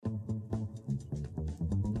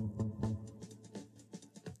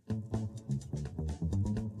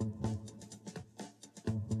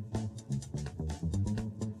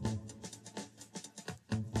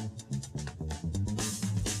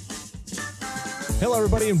Hello,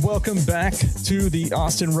 everybody, and welcome back to the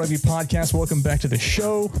Austin Rugby Podcast. Welcome back to the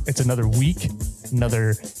show. It's another week,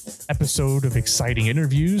 another episode of exciting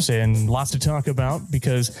interviews and lots to talk about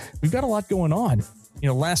because we've got a lot going on. You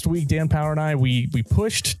know, last week, Dan Power and I, we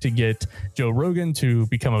pushed to get Joe Rogan to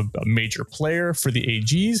become a major player for the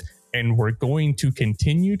AGs, and we're going to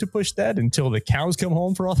continue to push that until the cows come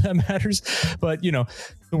home, for all that matters. But, you know,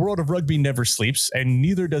 the world of rugby never sleeps, and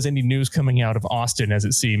neither does any news coming out of Austin, as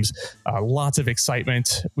it seems. Lots of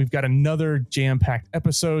excitement. We've got another jam-packed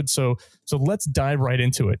episode, so let's dive right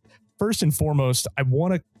into it. First and foremost, I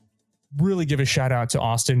want to really give a shout out to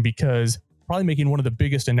Austin because probably making one of the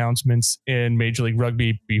biggest announcements in Major League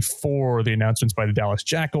Rugby before the announcements by the Dallas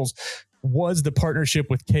Jackals was the partnership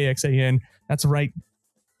with KXAN. That's right,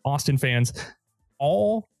 Austin fans.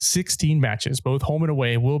 All 16 matches, both home and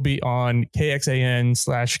away, will be on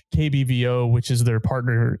KXAN/KBVO, which is their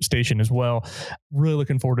partner station as well. Really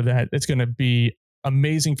looking forward to that. It's going to be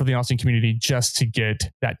amazing for the Austin community just to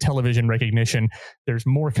get that television recognition. There's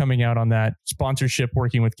more coming out on that. Sponsorship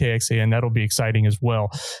working with KXAN, that'll be exciting as well.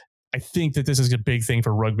 I think that this is a big thing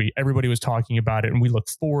for rugby. Everybody was talking about it, and we look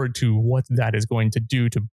forward to what that is going to do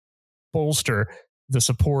to bolster the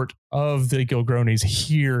support of the Gilgronis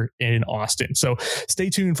here in Austin. So stay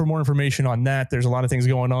tuned for more information on that. There's a lot of things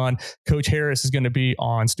going on. Coach Harris is going to be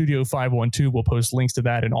on Studio 512. We'll post links to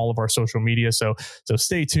that in all of our social media. So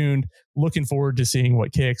stay tuned. Looking forward to seeing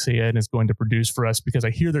what KXAN is going to produce for us, because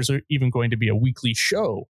I hear there's even going to be a weekly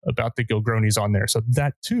show about the Gilgronis on there. So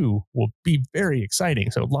that too will be very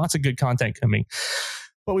exciting. So lots of good content coming.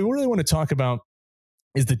 But we really want to talk about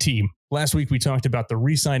is the team. Last week, we talked about the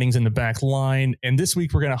re-signings in the back line, and this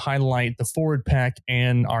week, we're going to highlight the forward pack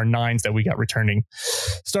and our nines that we got returning.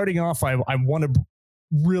 Starting off, I want to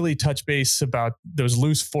really touch base about those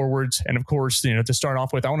loose forwards, and of course, you know, to start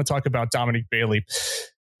off with, I want to talk about Dominic Bailey.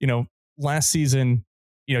 You know, last season,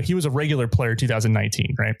 you know, he was a regular player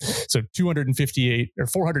 2019, right? So 458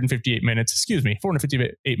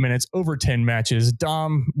 minutes over 10 matches.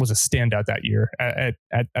 Dom was a standout that year at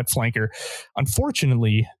flanker.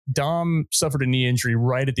 Unfortunately, Dom suffered a knee injury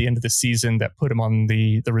right at the end of the season that put him on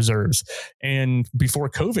the reserves. And before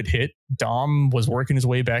COVID hit, Dom was working his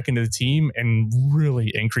way back into the team and really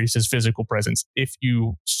increased his physical presence. If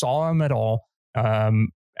you saw him at all,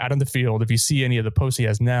 out on the field, if you see any of the posts he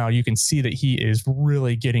has now, you can see that he is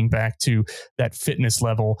really getting back to that fitness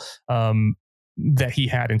level that he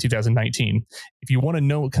had in 2019. If you want to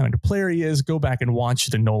know what kind of player he is, go back and watch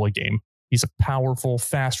the NOLA game. He's a powerful,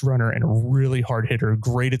 fast runner and a really hard hitter,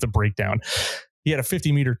 great at the breakdown. He had a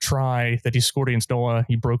 50-meter try that he scored against NOLA.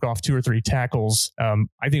 He broke off 2 or 3 tackles. I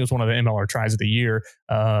think it was one of the MLR tries of the year.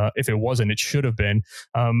 If it wasn't, it should have been.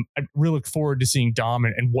 I really look forward to seeing Dom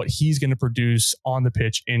and what he's going to produce on the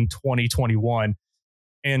pitch in 2021.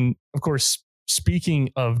 And of course, speaking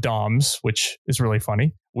of Doms, which is really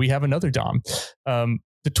funny, we have another Dom. The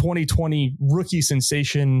 2020 rookie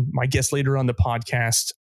sensation, my guest later on the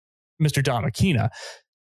podcast, Mr. Dom Akina.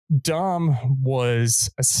 Dom was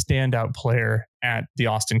a standout player at the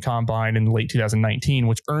Austin Combine in late 2019,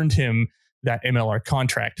 which earned him that MLR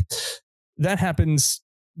contract. That happens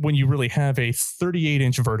when you really have a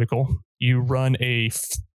 38-inch vertical, you run a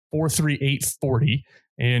 4.38 40,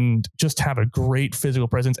 and just have a great physical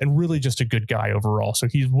presence and really just a good guy overall. So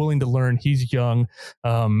he's willing to learn. He's young.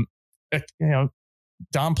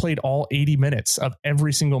 Dom played all 80 minutes of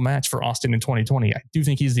every single match for Austin in 2020. I do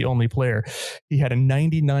think he's the only player. He had a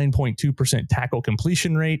 99.2% tackle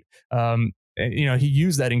completion rate. He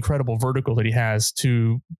used that incredible vertical that he has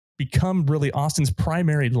to become really Austin's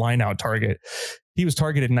primary line-out target. He was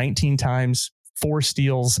targeted 19 times, 4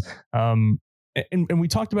 steals. And we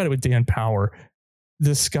talked about it with Dan Power.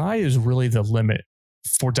 The sky is really the limit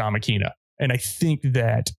for Dom Akina. And I think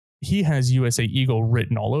that he has USA Eagle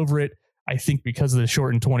written all over it. I think because of the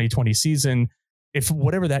shortened 2020 season, if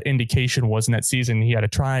whatever that indication was in that season, he had a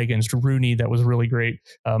try against Rooney that was really great.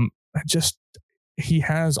 He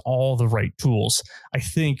has all the right tools. I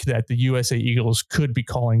think that the USA Eagles could be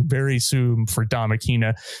calling very soon for Dom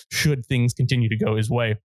Akina should things continue to go his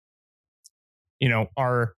way. You know,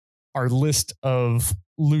 our list of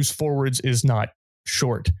loose forwards is not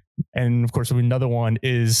short. And of course, another one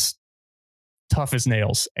is tough as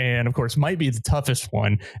nails, and of course might be the toughest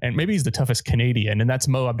one, and maybe he's the toughest Canadian, and that's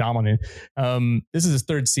Mo Abdominant. This is his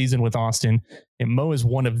 3rd season with Austin, and Mo is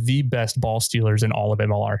one of the best ball stealers in all of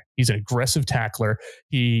MLR. He's an aggressive tackler.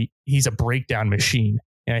 He's a breakdown machine.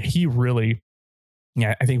 And he really,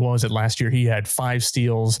 I think what was it last year? He had 5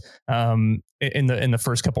 steals in the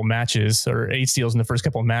first couple matches, or 8 steals in the first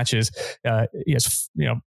couple of matches. He has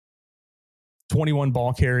 21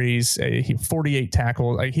 ball carries, 48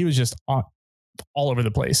 tackles. He was just all over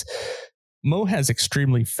the place. Mo has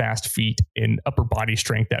extremely fast feet and upper body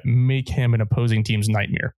strength that make him an opposing team's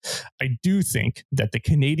nightmare. I do think that the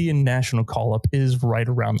Canadian national call-up is right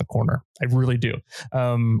around the corner. I really do.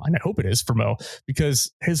 And I hope it is for Mo,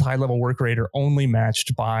 because his high-level work rate are only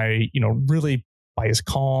matched by, really by his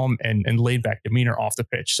calm and laid-back demeanor off the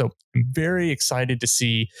pitch. So I'm very excited to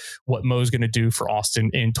see what Mo's going to do for Austin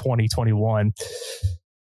in 2021.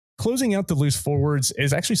 Closing out the loose forwards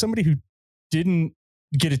is actually somebody who didn't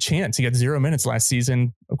get a chance. He got 0 minutes last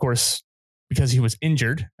season, of course, because he was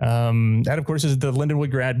injured. That, of course, is the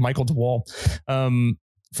Lindenwood grad, Michael DeWall.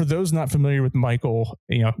 For those not familiar with Michael,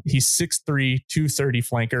 he's 6'3", 230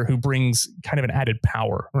 flanker who brings kind of an added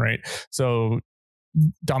power, right? So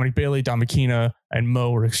Dominic Bailey, Dom Akina, and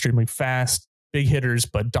Mo are extremely fast, big hitters,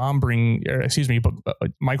 but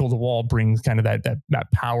Michael DeWall brings kind of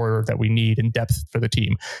that power that we need and depth for the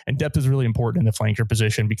team. And depth is really important in the flanker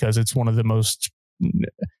position because it's one of the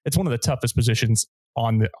toughest positions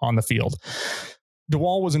on the field.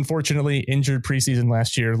 DeWall was unfortunately injured preseason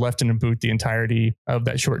last year, left in a boot the entirety of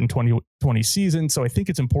that shortened 2020 season. So I think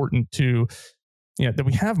it's important that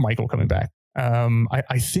we have Michael coming back. I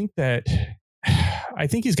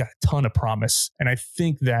think he's got a ton of promise, and I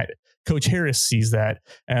think that Coach Harris sees that.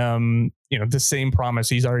 The same promise.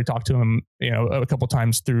 He's already talked to him, a couple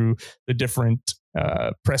times through the different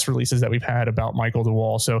press releases that we've had about Michael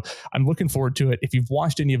DeWall. So I'm looking forward to it. If you've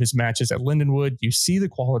watched any of his matches at Lindenwood, you see the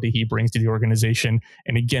quality he brings to the organization,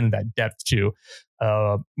 and again that depth too.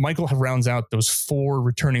 Michael rounds out those 4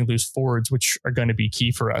 returning loose forwards, which are going to be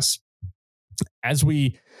key for us. As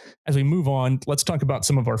we move on, let's talk about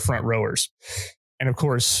some of our front rowers. And of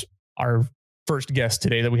course, our first guest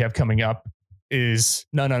today that we have coming up is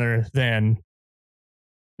none other than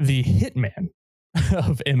the Hitman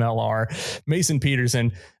of MLR, Mason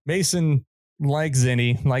Pederson. Mason, like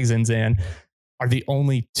Zinzan, are the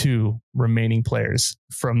only 2 remaining players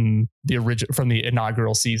from the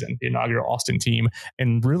inaugural season, the inaugural Austin team.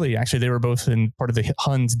 And really, actually, they were both in part of the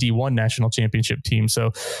Huns D1 national championship team.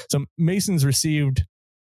 So Mason's received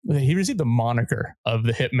the moniker of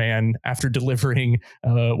the Hitman after delivering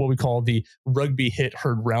what we call the rugby hit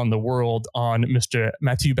heard round the world on Mr.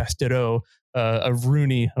 Mathieu Bastereau of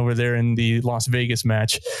Rooney over there in the Las Vegas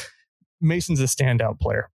match. Mason's a standout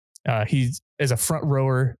player. He's as a front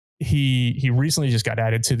rower. He recently just got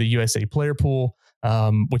added to the USA player pool,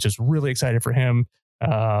 which is really excited for him.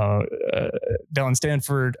 Dylan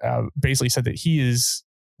Stanford basically said that he is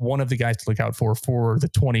one of the guys to look out for the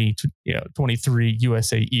 2023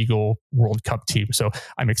 USA Eagle World Cup team. So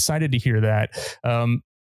I'm excited to hear that.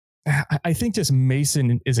 I think just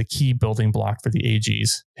Mason is a key building block for the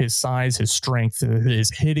AGs. His size, his strength,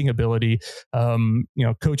 his hitting ability.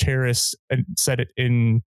 Coach Harris said it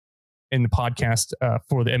in the podcast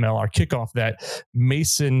for the MLR kickoff that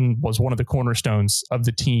Mason was one of the cornerstones of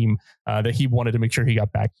the team that he wanted to make sure he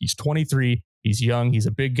got back. He's 23. He's young. He's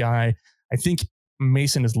a big guy. I think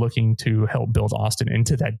Mason is looking to help build Austin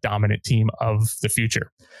into that dominant team of the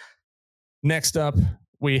future. Next up,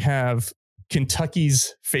 we have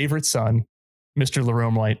Kentucky's favorite son, Mr.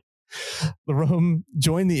 Larome Light. Larome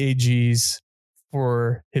joined the AGs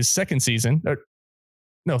for his third season,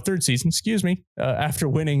 after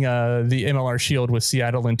winning the MLR Shield with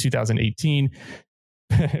Seattle in 2018.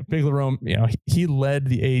 Big Larome, he led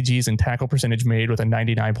the AGs in tackle percentage made with a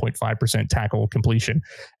 99.5% tackle completion.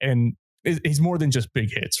 And he's more than just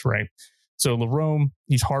big hits, right? So Larome,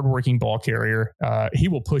 he's hardworking ball carrier. He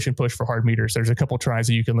will push for hard meters. There's a couple tries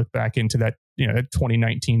that you can look back into that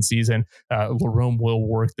 2019 season. Larome will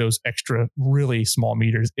work those extra really small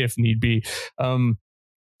meters if need be.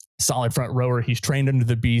 Solid front rower. He's trained under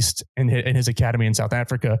the beast in his academy in South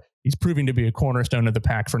Africa. He's proving to be a cornerstone of the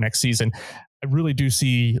pack for next season. I really do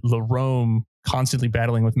see Larome constantly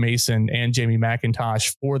battling with Mason and Jamie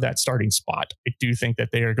McIntosh for that starting spot. I do think that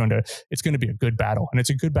it's going to be a good battle, and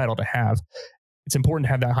it's a good battle to have. It's important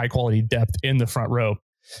to have that high quality depth in the front row.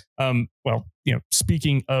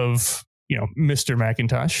 Speaking of, Mr.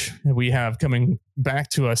 McIntosh, we have coming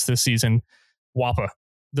back to us this season, Wapa,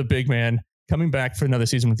 the big man, coming back for another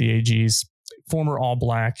season with the AGs, former All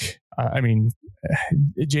Black.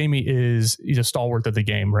 Jamie he's a stalwart of the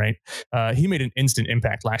game, right? He made an instant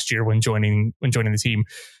impact last year when joining the team.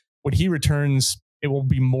 When he returns, it will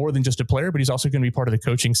be more than just a player, but he's also going to be part of the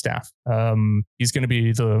coaching staff. He's going to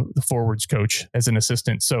be the forwards coach as an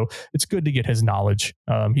assistant. So it's good to get his knowledge.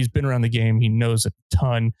 He's been around the game. He knows a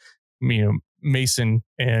ton. Mason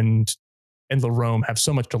and Larome have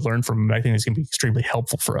so much to learn from him. I think it's going to be extremely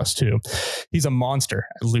helpful for us too. He's a monster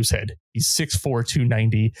at loosehead. He's 6'4",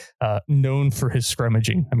 290, known for his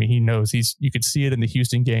scrummaging. He knows you could see it in the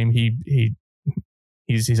Houston game. He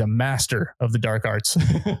He's a master of the dark arts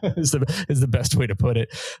is the best way to put it.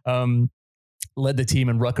 Led the team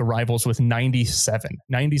in ruck arrivals with 97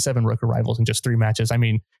 ruck arrivals in just 3 matches. I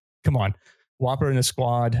mean, come on. Whopper in the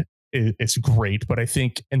squad is great, but I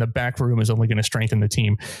think in the back room is only going to strengthen the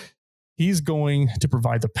team. He's going to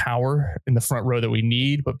provide the power in the front row that we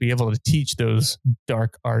need, but be able to teach those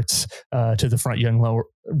dark arts to the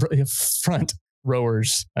front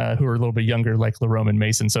rowers who are a little bit younger, like Larome and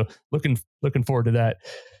Mason. So looking forward to that.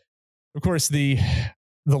 Of course, the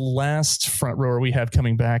last front rower we have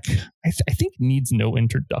coming back, I think needs no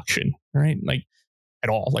introduction, right? Like at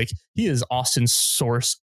all. Like he is Austin's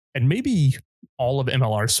source and maybe all of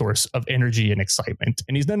MLR's source of energy and excitement.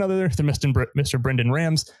 And he's none other than Mr. Brendan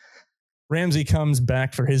Rams. Ramsey comes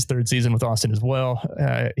back for his 3rd season with Austin as well.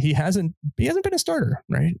 He hasn't been a starter,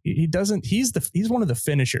 right? He doesn't. He's one of the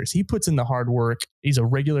finishers. He puts in the hard work. He's a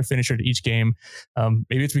regular finisher to each game.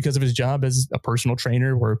 Maybe it's because of his job as a personal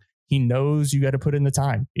trainer, where he knows you got to put in the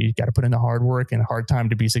time. You got to put in the hard work and hard time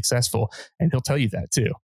to be successful, and he'll tell you that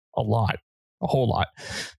too, a whole lot.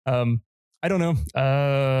 I don't know.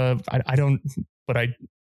 I don't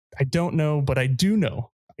know, but I do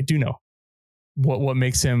know. What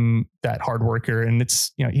makes him that hard worker. And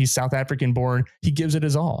it's, he's South African born. He gives it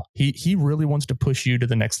his all. He really wants to push you to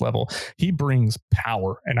the next level. He brings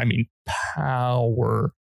power, and I mean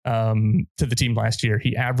power, to the team last year.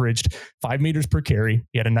 He averaged 5 meters per carry.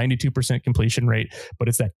 He had a 92% completion rate, but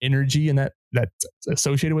it's that energy and that's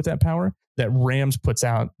associated with that power that Rams puts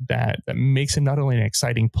out that makes him not only an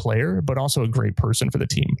exciting player, but also a great person for the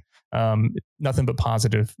team. Nothing but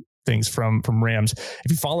positive things from Rams.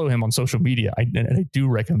 If you follow him on social media, I do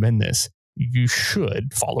recommend this. You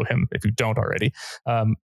should follow him if you don't already.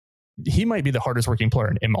 He might be the hardest working player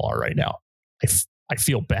in MLR right now. I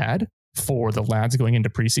feel bad for the lads going into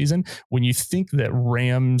preseason when you think that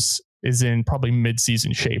Rams is in probably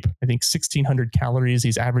mid-season shape. I think 1,600 calories.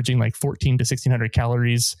 He's averaging like 14 to 1,600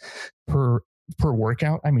 calories per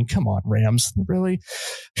workout. I mean, come on, Rams, really?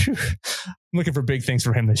 Whew. I'm looking for big things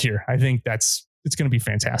for him this year. I think it's going to be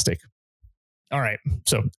fantastic. All right.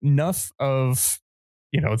 So enough of,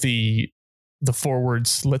 the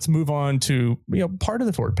forwards. Let's move on to, part of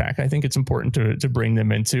the forward pack. I think it's important to bring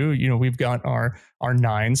them into, we've got our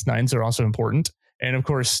nines. Nines are also important. And of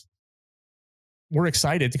course, we're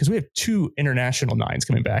excited because we have 2 international nines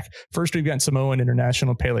coming back. First, we've got Samoan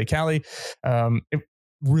international Pele Cali.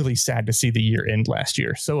 Really sad to see the year end last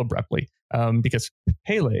year so abruptly, because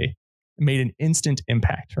Pele made an instant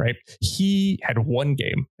impact, right? He had 1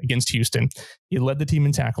 game against Houston. He led the team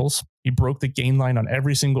in tackles. He broke the gain line on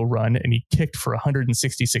every single run, and he kicked for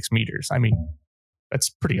 166 meters. I mean, that's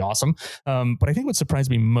pretty awesome. But I think what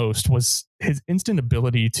surprised me most was his instant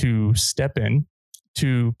ability to step in,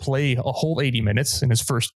 to play a whole 80 minutes in his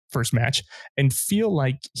first match and feel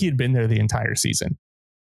like he had been there the entire season.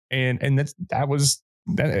 And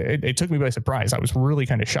it took me by surprise. I was really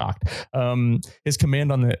kind of shocked. His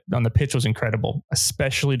command on the pitch was incredible,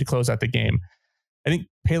 especially to close out the game. I think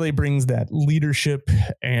Pele brings that leadership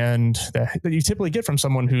and that you typically get from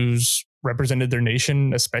someone who's represented their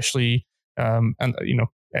nation, especially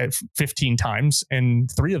 15 times, and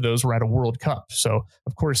 3 of those were at a World Cup. So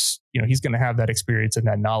of course, he's going to have that experience and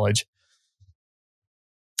that knowledge.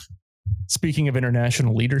 Speaking of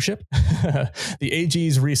international leadership, the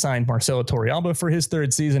AGs re-signed Marcelo Torrealba for his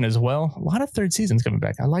 3rd season as well. A lot of 3rd seasons coming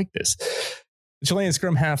back. I like this. The Chilean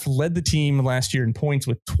scrum half led the team last year in points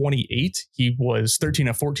with 28. He was 13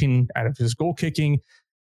 of 14 out of his goal kicking.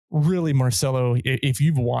 Really, Marcelo, if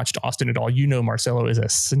you've watched Austin at all, Marcelo is a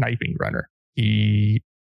sniping runner. He's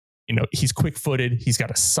quick-footed. He's got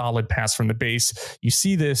a solid pass from the base. You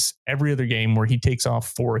see this every other game where he takes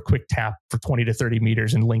off for a quick tap for 20 to 30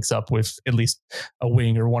 meters and links up with at least a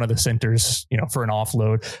wing or one of the centers, for an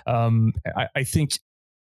offload. I think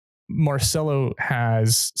Marcelo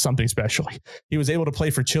has something special. He was able to play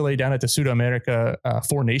for Chile down at the Sudamerica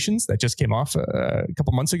 4 Nations that just came off a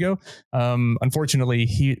couple months ago.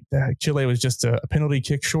 Unfortunately, Chile was just a penalty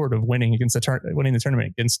kick short of winning the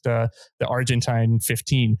tournament against the Argentine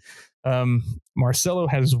 15. Marcelo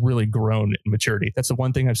has really grown in maturity. That's the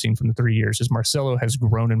one thing I've seen from the 3 years is Marcelo has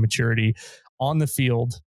grown in maturity on the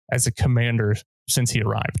field as a commander since he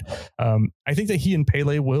arrived. I think that he and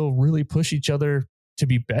Pele will really push each other to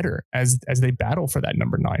be better as they battle for that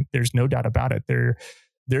number 9. There's no doubt about it. They're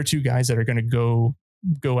 2 guys that are going to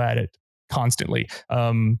go at it constantly.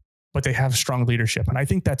 But they have strong leadership. And I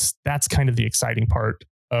think that's kind of the exciting part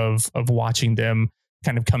of watching them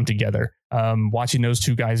kind of come together, watching those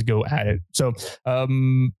 2 guys go at it. So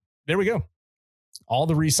there we go. All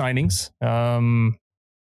the re-signings.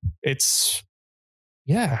 It's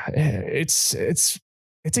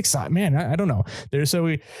it's exciting, man. I don't know.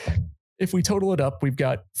 If we total it up, we've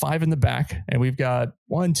got 5 in the back, and we've got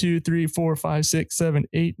 1, 2, 3, 4, 5, 6, 7,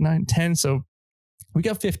 8, 9, 10. So we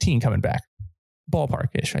got 15 coming back,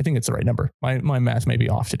 ballpark-ish. I think it's the right number. My math may be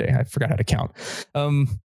off today. I forgot how to count.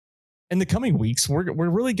 In the coming weeks, we're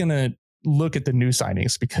really going to look at the new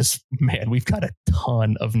signings because, man, we've got a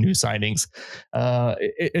ton of new signings.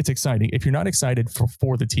 It's exciting. If you're not excited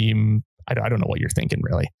for the team, I don't know what you're thinking,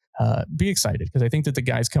 really. Be excited, because I think that the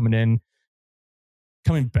guys coming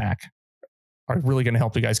back are really going to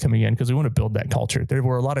help the guys coming in, because we want to build that culture. There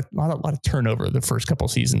were a lot of turnover the first couple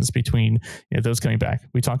of seasons between those coming back.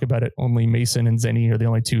 We talk about it. Only Mason and Zenny are the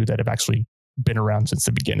only 2 that have actually been around since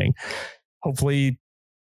the beginning. Hopefully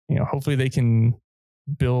they can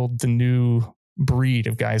build the new breed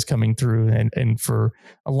of guys coming through and for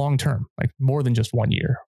a long term, like more than just 1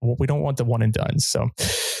 year. We don't want the one and done. So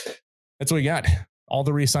that's what we got. All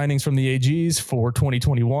the re-signings from the AGs for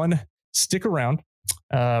 2021. Stick around.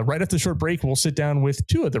 Right after the short break, we'll sit down with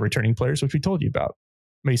 2 of the returning players, which we told you about.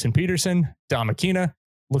 Mason Pederson, Dom Akina.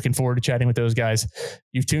 Looking forward to chatting with those guys.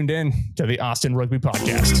 You've tuned in to the Austin Rugby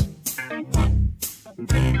Podcast.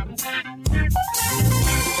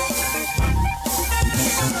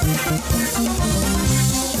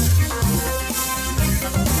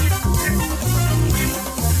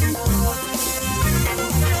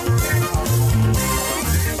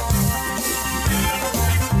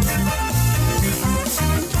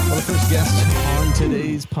 Well, the first guest on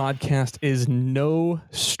today's podcast is no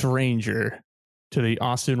stranger to the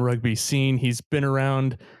Austin rugby scene. He's been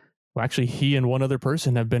around. Well, actually, he and one other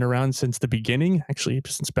person have been around since the beginning, actually,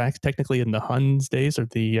 since back technically in the Huns days, or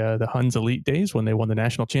the Huns Elite days when they won the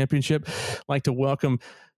national championship. I'd like to welcome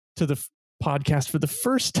to the podcast for the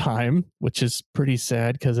first time, which is pretty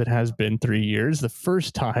sad because it has been 3 years, the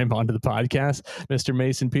first time onto the podcast, Mr.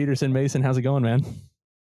 Mason Pederson. Mason, how's it going, man?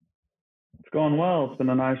 It's going well. It's been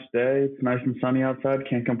a nice day. It's nice and sunny outside.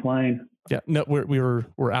 Can't complain. Yeah, no,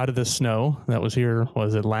 we're out of the snow that was here.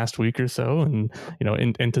 Was it last week or so? And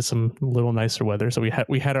into some little nicer weather. So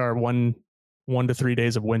we had our one to 3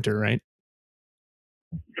 days of winter, right?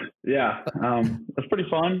 Yeah, it's pretty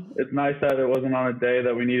fun. It's nice that it wasn't on a day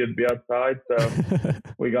that we needed to be outside. So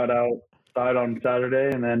we got outside on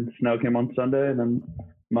Saturday, and then snow came on Sunday, and then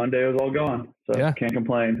Monday it was all gone. So yeah. Can't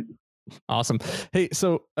complain. Awesome. Hey,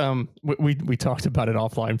 so we talked about it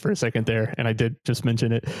offline for a second there, and I did just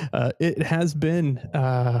mention it. It has been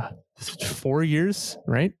 4 years,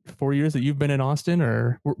 right? 4 years that you've been in Austin,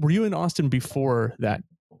 or were you in Austin before that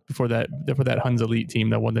Huns Elite team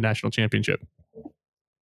that won the national championship?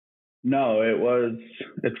 No,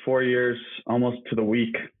 it's 4 years almost to the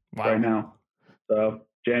week right now. So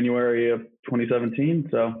January of 2017.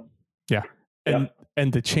 So yeah.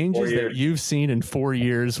 And the changes that you've seen in 4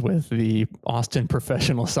 years with the Austin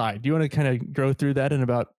professional side. Do you want to kind of go through that in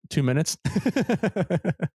about 2 minutes? 2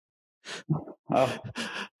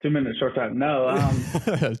 minutes, short time. No,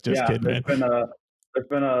 just kidding, man. There's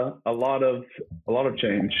been a lot of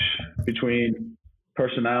change between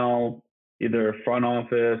personnel, either front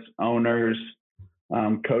office, owners,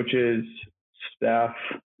 coaches, staff,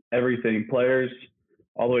 everything, players,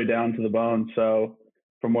 all the way down to the bone. So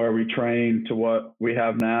from where we train to what we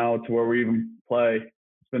have now to where we even play,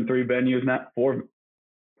 it's been 3 venues now, four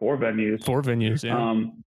venues. 4 venues, yeah.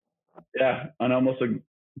 Yeah, and almost a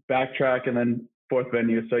backtrack and then 4th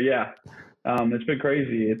venue. So yeah, it's been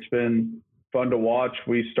crazy. It's been fun to watch.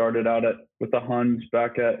 We started out with the Huns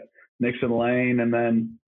back at Nixon Lane, and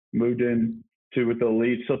then moved in with the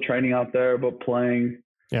Elite, still training out there, but playing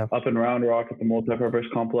up in Round Rock at the multipurpose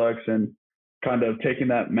complex, and kind of taking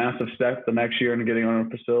that massive step the next year and getting on a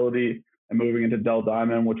facility and moving into Del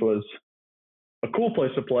Diamond, which was a cool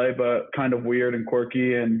place to play, but kind of weird and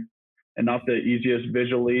quirky and not the easiest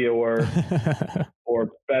visually or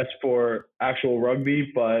best for actual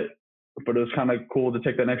rugby, but it was kind of cool to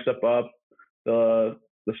take the next step up. The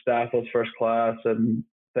staff was first class and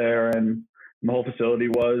the whole facility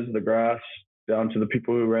was, the grass down to the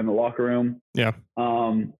people who ran the locker room. Yeah.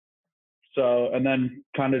 So, and then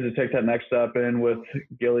kind of to take that next step in with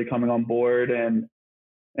Gilly coming on board and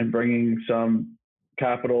bringing some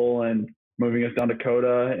capital and moving us down to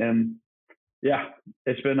Coda. And yeah,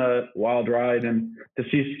 it's been a wild ride, and to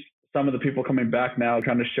see some of the people coming back now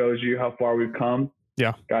kind of shows you how far we've come.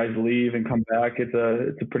 Yeah. Guys leave and come back. It's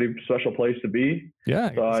a pretty special place to be. Yeah.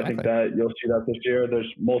 So exactly. I think that you'll see that this year. There's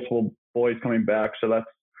multiple boys coming back. So that's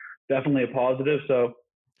definitely a positive. So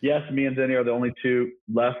yes, me and Zenny are the only 2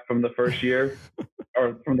 left from the first year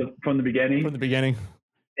or from the beginning. From the beginning.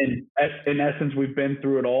 In essence, we've been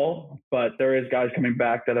through it all, but there is guys coming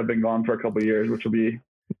back that have been gone for a couple of years, which will be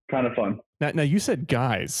kind of fun. Now you said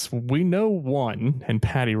guys. We know one and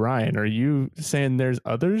Patty Ryan. Are you saying there's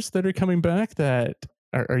others that are coming back that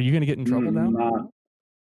are you going to get in trouble now?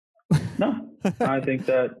 No, I think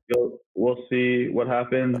that we'll see what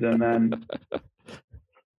happens, and then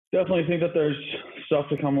definitely think that there's stuff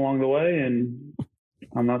to come along the way, and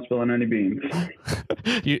I'm not spilling any beans.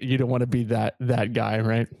 You don't want to be that guy,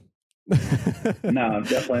 right? No,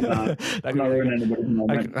 definitely not. I'm not ruining anybody's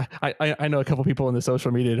moment. I know a couple people in the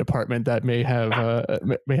social media department that may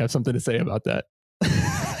have something to say about that.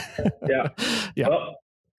 Yeah. Yeah. Well,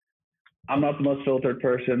 I'm not the most filtered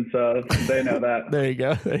person, so they know that. There you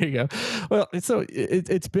go. Well, so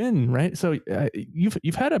it's been right. So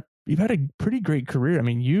you've had a pretty great career. I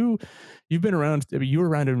mean, you've been around. I mean, you were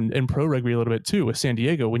around in pro rugby a little bit too with San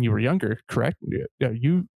Diego when you were younger, correct? Yeah,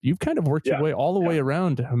 you've kind of worked your way all the way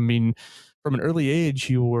around. I mean, from an early age,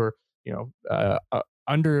 you were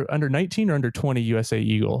under 19 or under 20 USA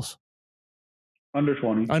Eagles. Under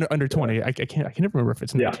 20. Under 20. Yeah. I can never remember if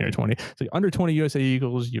it's 19 or 20. So under 20 USA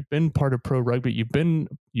Eagles, you've been part of pro rugby. You've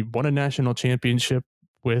won a national championship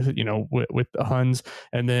with the Huns,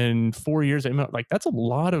 and then 4 years. Like that's a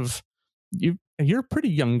lot of you. You're a pretty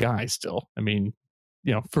young guy still. I mean,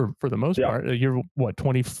 for the most part, you're what,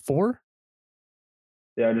 24?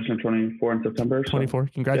 Yeah, I just turned 24 in September. 24.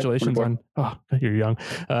 Congratulations 24. You're young.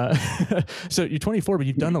 So you're 24, but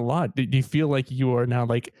you've done a lot. Do you feel like you are now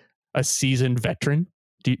like a seasoned veteran?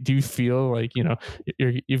 Do you feel like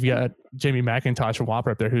you've got Jamie McIntosh from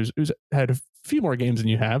Whopper up there who's had a few more games than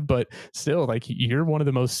you have, but still like you're one of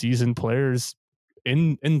the most seasoned players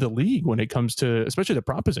in the league when it comes to especially the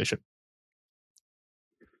prop position?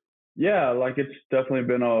 Yeah, like it's definitely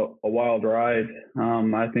been a wild ride.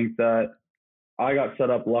 I think that I got set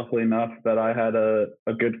up luckily enough that I had a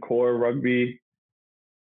good core rugby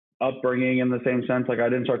upbringing in the same sense. Like I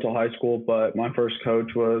didn't start till high school, but my first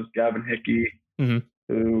coach was Gavin Hickey,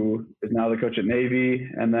 who is now the coach at Navy,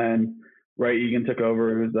 and then Ray Egan took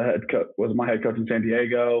over, who's was my head coach in San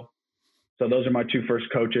Diego. So those are my two first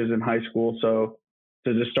coaches in high school. So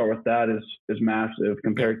to just start with that is massive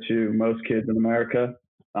compared to most kids in America.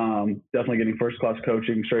 Definitely getting first class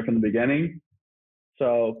coaching straight from the beginning.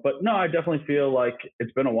 So, but no, I definitely feel like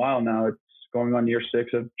it's been a while now. It's going on year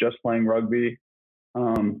 6 of just playing rugby.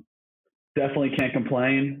 Definitely can't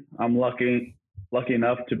complain. I'm lucky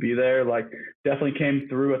enough to be there. Like definitely came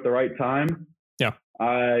through at the right time. Yeah.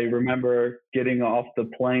 I remember getting off the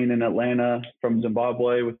plane in Atlanta from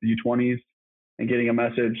Zimbabwe with the U20s and getting a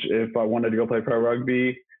message if I wanted to go play pro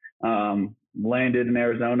rugby. Landed in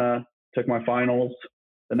Arizona, took my finals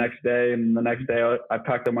the next day, and the next day I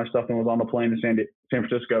packed up my stuff and was on the plane to San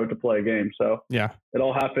Francisco to play a game. So yeah, it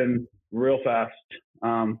all happened real fast.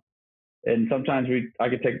 And sometimes I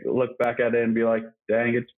could take a look back at it and be like,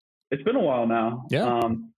 dang, it's been a while now. Yeah.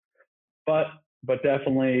 But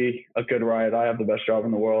definitely a good ride. I have the best job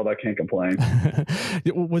in the world. I can't complain.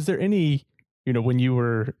 Was there any, when you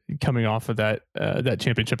were coming off of that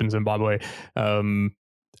championship in Zimbabwe,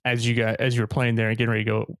 as you were playing there and getting ready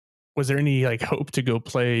to go, was there any like hope to go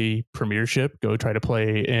play Premiership, go try to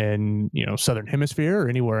play in, Southern Hemisphere or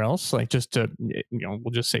anywhere else? Like just to,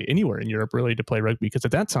 we'll just say anywhere in Europe really to play rugby. Because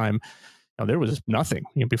at that time, there was nothing,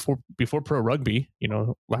 before pro rugby,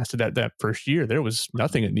 lasted that first year, there was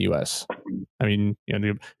nothing in the US. I mean,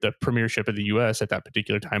 the Premiership of the US at that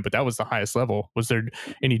particular time, but that was the highest level. Was there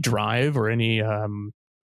any drive or any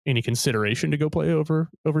consideration to go play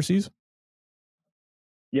overseas?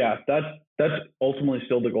 Yeah, that's ultimately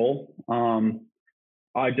still the goal. I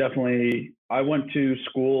went to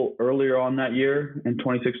school earlier on that year in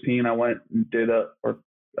 2016. I went and did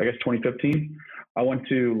 2015. I went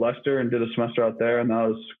to Leicester and did a semester out there, and that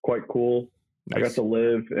was quite cool. Nice. I got to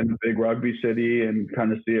live in a big rugby city and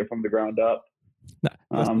kind of see it from the ground up. That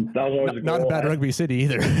was always a goal. Not a bad rugby city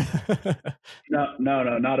either. No,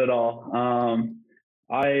 not at all.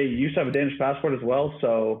 I used to have a Danish passport as well,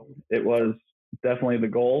 so it was definitely the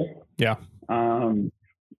goal. Yeah.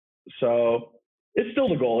 So it's still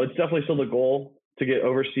the goal. It's definitely still the goal to get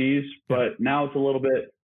overseas, but now it's a little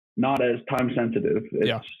bit not as time sensitive.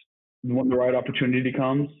 It's when the right opportunity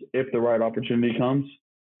comes, if the right opportunity comes.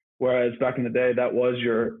 Whereas back in the day, that was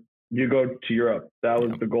you go to Europe. That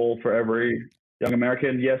was the goal for every young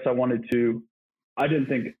American. Yes, I thought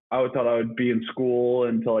I would be in school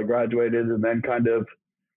until I graduated and then kind of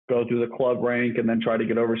go through the club rank and then try to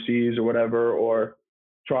get overseas or whatever, or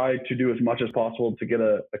try to do as much as possible to get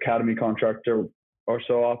a academy contract or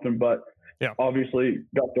so often. But obviously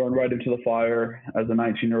got thrown right into the fire as a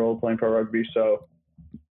 19-year-old playing pro rugby. So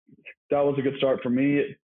that was a good start for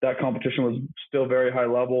me. That competition was still very high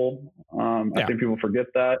level. I think people forget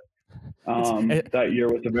that. That year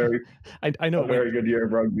was a very good year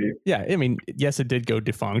of rugby. Yeah, I mean, yes, it did go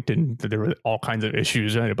defunct, and there were all kinds of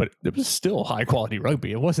issues in it, but it was still high quality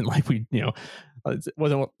rugby. It wasn't like it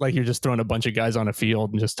wasn't like you're just throwing a bunch of guys on a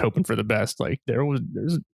field and just hoping for the best. Like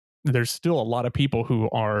there's still a lot of people who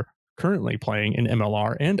are currently playing in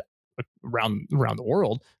MLR and around the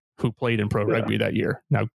world who played in pro rugby that year.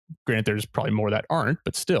 Now, granted, there's probably more that aren't,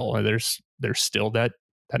 but still, there's still that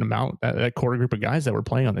amount, that core group of guys that were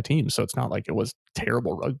playing on the team. So it's not like it was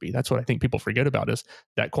terrible rugby. That's what I think people forget about, is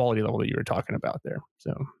that quality level that you were talking about there.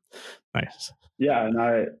 So nice. Yeah, and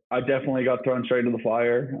I definitely got thrown straight into the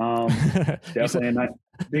fire. Definitely,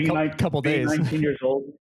 being 19 years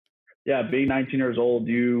old. Yeah, being 19 years old,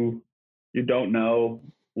 you don't know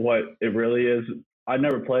what it really is. I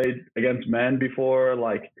never played against men before.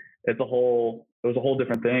 Like it was a whole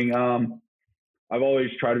different thing. I've always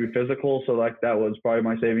tried to be physical, so like that was probably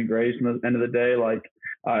my saving grace. In the end of the day, like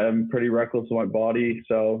I'm pretty reckless with my body,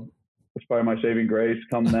 so it's probably my saving grace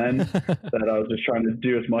come then that I was just trying to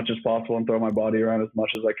do as much as possible and throw my body around as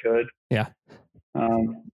much as I could. Yeah.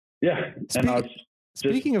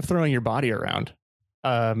 Speaking of throwing your body around,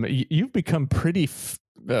 you've become pretty,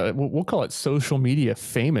 we'll call it social media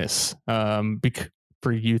famous,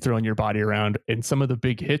 for you throwing your body around and some of the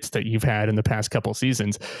big hits that you've had in the past couple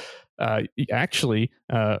seasons. Actually,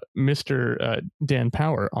 Mr. Dan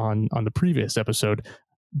Power on the previous episode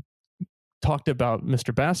talked about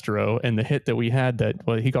Mr. Bastereau and the hit that we had he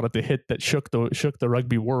called it the hit that shook the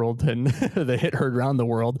rugby world, and the hit heard around the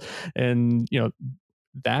world. And,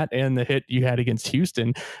 that and the hit you had against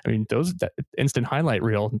Houston. I mean, that instant highlight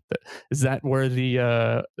reel, is that where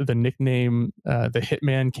the nickname, the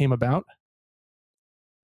Hitman, came about?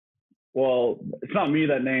 Well, it's not me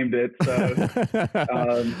that named it. So,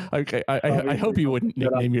 okay. I hope you wouldn't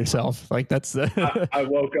nickname yourself. Like that's I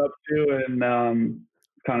woke up to and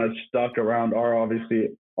kind of stuck around our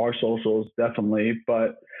socials, definitely.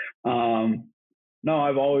 But no,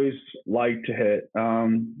 I've always liked to hit.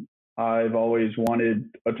 I've always wanted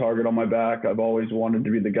a target on my back. I've always wanted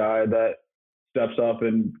to be the guy that steps up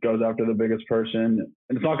and goes after the biggest person.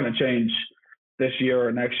 And it's not going to change this year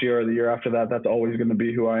or next year or the year after that. That's always going to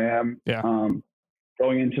be who I am. Yeah.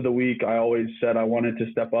 Going into the week, I always said I wanted to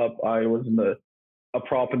step up. I was a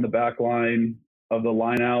prop in the back line of the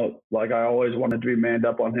line out. Like I always wanted to be manned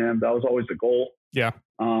up on him. That was always the goal. Yeah.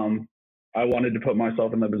 I wanted to put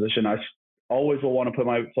myself in the position. I always will want to put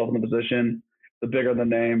myself in the position. The bigger the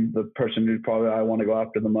name, the person who probably I want to go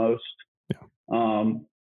after the most. Yeah.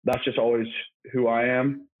 That's just always who I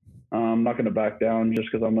am. I'm not going to back down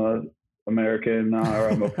just because I'm a American or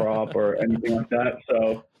I'm a prop or anything like that.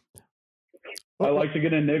 So I like to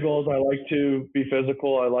get in niggles. I like to be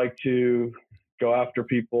physical. I like to go after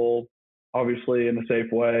people, obviously in a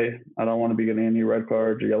safe way. I don't want to be getting any red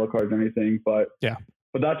cards or yellow cards or anything, but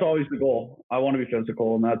that's always the goal. I want to be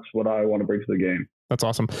physical, and that's what I want to bring to the game. That's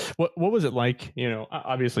awesome. What was it like?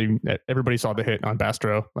 Obviously everybody saw the hit on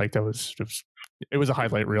Bastereau. Like it was a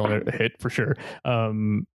highlight reel hit for sure.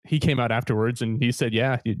 He came out afterwards and he said,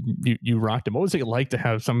 yeah, you rocked him. What was it like to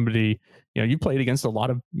have somebody, you played against a lot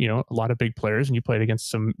of big players, and you played against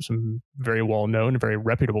some very well known, very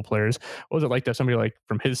reputable players. What was it like to have somebody like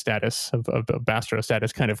from his status of Bastereau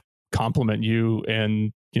status kind of compliment you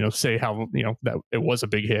and, say how, that it was a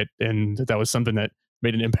big hit and that was something that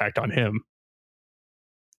made an impact on him?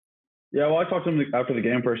 Yeah, well, I talked to him after the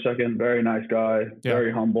game for a second. Very nice guy,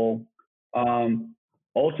 very humble.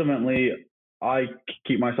 Ultimately, I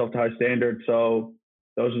keep myself to high standards, so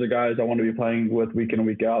those are the guys I want to be playing with week in and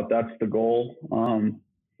week out. That's the goal.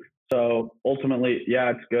 So ultimately, yeah,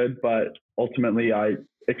 it's good, but ultimately I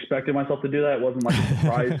expected myself to do that. It wasn't like a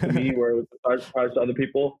surprise to me where it was a surprise to other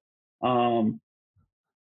people.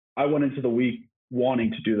 I went into the week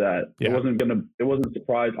wanting to do that. Yeah. It wasn't a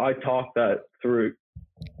surprise. I talked that through.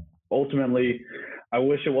 Ultimately, I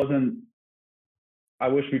wish we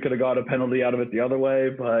could have got a penalty out of it the other way,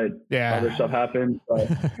 but other stuff happened. But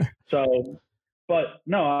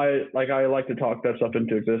no, I like to talk that stuff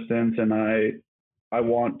into existence, and I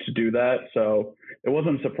want to do that. So it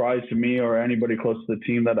wasn't a surprise to me or anybody close to the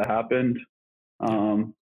team that it happened.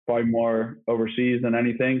 Probably more overseas than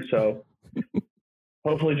anything. So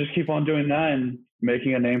hopefully just keep on doing that and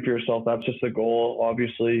making a name for yourself. That's just the goal.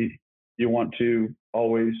 Obviously, you want to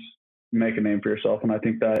always make a name for yourself. And I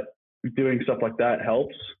think that doing stuff like that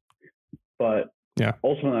helps. But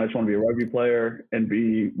ultimately, I just want to be a rugby player and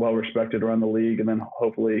be well respected around the league, and then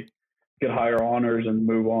hopefully get higher honors and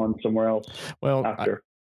move on somewhere else after.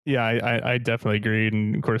 Yeah, I definitely agree.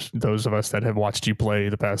 And of course, those of us that have watched you play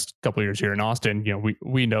the past couple of years here in Austin,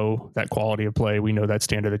 we know that quality of play. We know that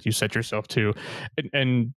standard that you set yourself to.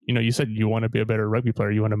 And you said you want to be a better rugby player.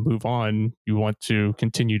 You want to move on. You want to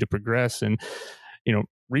continue to progress. And,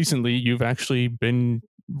 recently you've actually been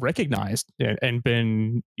recognized and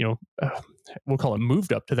been, we'll call it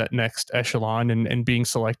moved up to that next echelon and being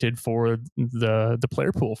selected for the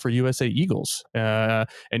player pool for USA Eagles. And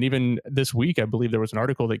even this week, I believe there was an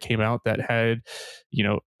article that came out that had,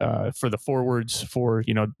 for the forwards for,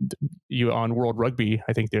 you on World Rugby,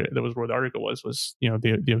 I think that was where the article was,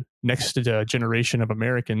 the next generation of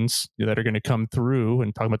Americans that are going to come through,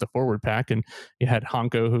 and talking about the forward pack. And you had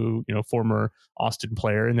Honko, who, former Austin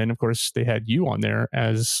player. And then of course they had you on there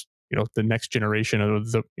as, the next generation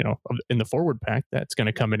of the, in the forward pack that's going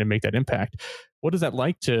to come in and make that impact. What is that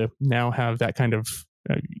like to now have that kind of,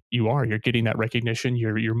 you're getting that recognition,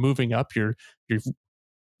 you're moving up, you're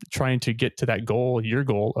trying to get to that goal, your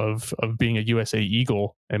goal of being a USA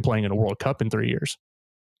Eagle and playing in a World Cup in 3 years?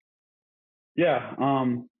 Yeah.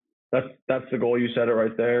 That's the goal. You said it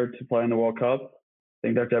right there, to play in the World Cup. I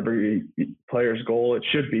think that's every player's goal. It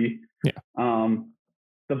should be. Yeah.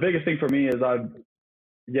 The biggest thing for me is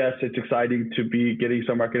yes, it's exciting to be getting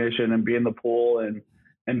some recognition and be in the pool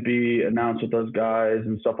and be announced with those guys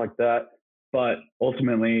and stuff like that. But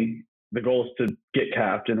ultimately, the goal is to get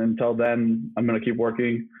capped. And until then, I'm going to keep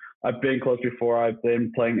working. I've been close before. I've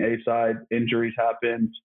been playing A side. Injuries happened.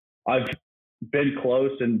 I've been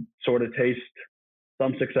close and sort of taste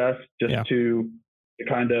some success just to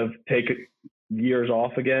kind of take years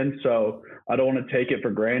off again. So I don't want to take it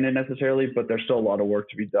for granted necessarily, but there's still a lot of work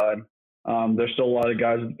to be done. There's still a lot of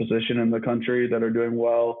guys in the position in the country that are doing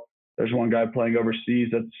well. There's one guy playing overseas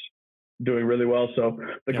that's doing really well. So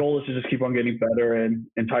the goal is to just keep on getting better and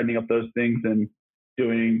tightening up those things and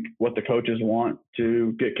doing what the coaches want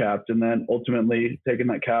to get capped, and then ultimately taking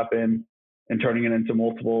that cap in and turning it into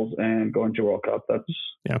multiples and going to World Cup. That's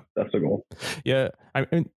the goal. Yeah.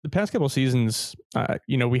 The past couple of seasons,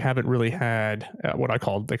 we haven't really had what I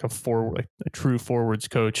call like a true forwards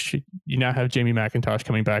coach. You now have Jamie McIntosh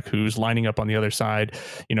coming back, who's lining up on the other side,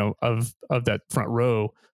 of that front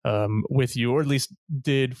row with you, or at least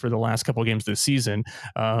did for the last couple of games this season.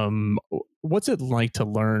 What's it like to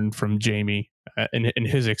learn from Jamie and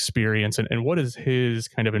his experience, and what is his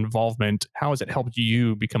kind of involvement? How has it helped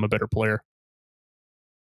you become a better player?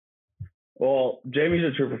 Well, Jamie's a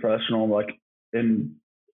true professional. Like in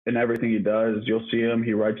everything he does, you'll see him.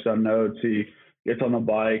 He writes down notes. He gets on the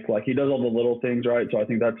bike. Like, he does all the little things right. So I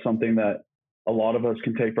think that's something that a lot of us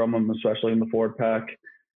can take from him, especially in the forward pack.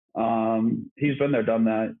 He's been there, done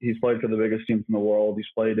that. He's played for the biggest teams in the world. He's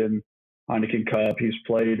played in Heineken Cup. He's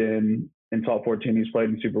played in Top 14. He's played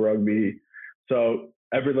in Super Rugby. So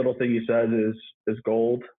every little thing he says is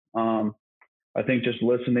gold. I think just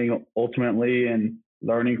listening ultimately and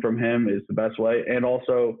learning from him is the best way. And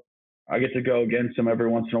also, I get to go against him every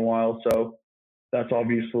once in a while. So that's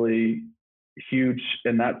obviously huge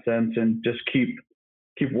in that sense, and just keep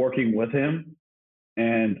working with him.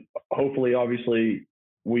 And hopefully, obviously,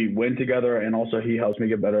 we win together, and also he helps me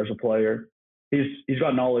get better as a player. He's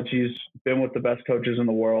got knowledge. He's been with the best coaches in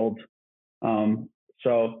the world.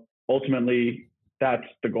 So ultimately, that's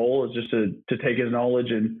the goal, is just to take his knowledge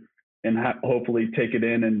and hopefully take it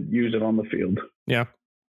in and use it on the field. Yeah.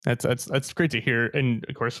 That's great to hear. And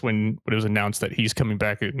of course, when it was announced that he's coming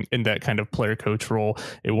back in that kind of player coach role,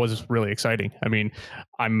 it was really exciting. I mean,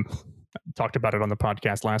 I'm talked about it on the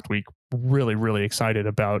podcast last week, really, really excited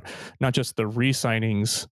about not just the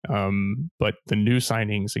re-signings, but the new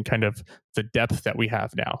signings and kind of the depth that we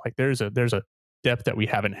have now. Like there's a depth that we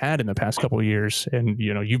haven't had in the past couple of years. And,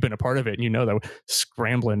 you've been a part of it, and that we're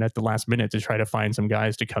scrambling at the last minute to try to find some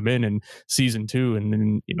guys to come in season 2. And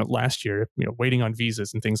then, last year, waiting on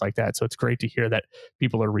visas and things like that. So it's great to hear that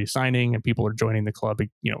people are re-signing and people are joining the club,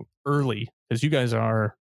 early, as you guys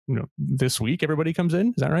are, this week, everybody comes in.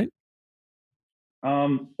 Is that right?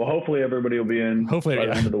 Well, hopefully everybody will be in by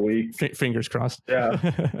the end of the week. Fingers crossed. Yeah.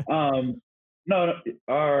 No,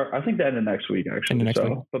 I think the end of next week, actually. Week.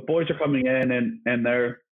 But boys are coming in and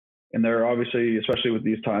they're obviously, especially with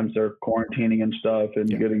these times, they're quarantining and stuff and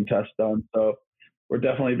getting tests done. So we're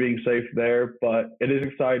definitely being safe there, but it is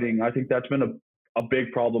exciting. I think that's been a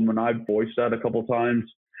big problem when I've voiced that a couple times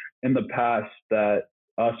in the past, that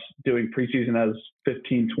us doing preseason as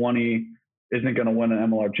 15-20 isn't going to win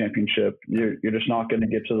an MLR championship. You're just not going to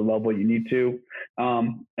get to the level you need to.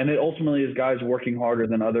 And it ultimately is guys working harder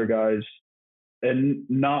than other guys, and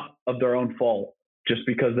not of their own fault, just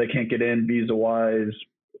because they can't get in visa-wise,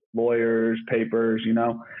 lawyers, papers,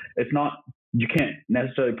 it's not you can't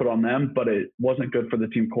necessarily put on them, but it wasn't good for the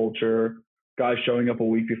team culture. Guys showing up a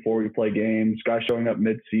week before we play games, guys showing up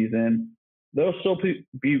mid-season. There'll still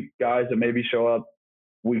be guys that maybe show up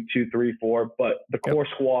week 2, 3, 4, but the core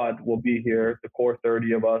squad will be here. The core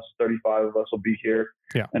 30 of us, 35 of us will be here.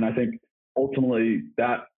 Yeah. And I think ultimately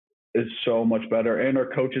that is so much better. And our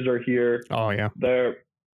coaches are here. Oh, yeah. They're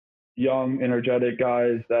young, energetic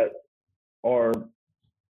guys that are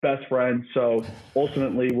best friends. So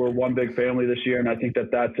ultimately we're one big family this year. And I think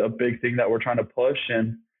that that's a big thing that we're trying to push.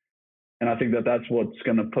 And I think that that's what's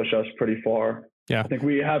going to push us pretty far. Yeah. I think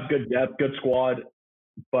we have good depth, good squad,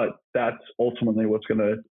 but that's ultimately what's going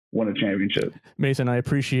to win a championship. Mason, I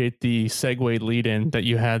appreciate the segue lead in that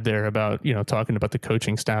you had there about, talking about the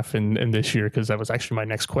coaching staff in this year, because that was actually my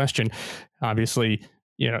next question. Obviously,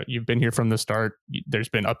 you've been here from the start. There's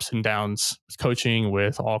been ups and downs with coaching,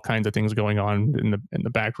 with all kinds of things going on in the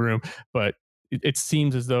back room. But it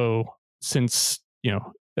seems as though since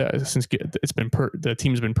it's been the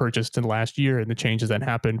team's been purchased in the last year, and the changes that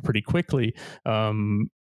happened pretty quickly.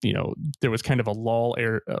 There was kind of a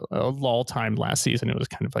lull time last season. It was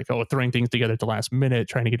kind of like, throwing things together at the last minute,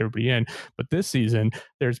 trying to get everybody in. But this season,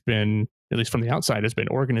 there's been, at least from the outside, has been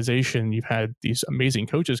organization. You've had these amazing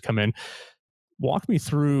coaches come in. Walk me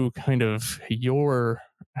through kind of your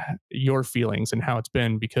feelings and how it's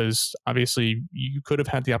been, because obviously you could have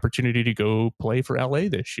had the opportunity to go play for LA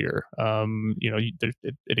this year.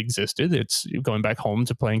 It existed. It's going back home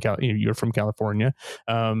to play you're from California.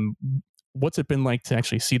 What's it been like to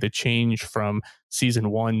actually see the change from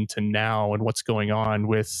season 1 to now, and what's going on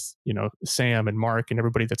with, Sam and Mark and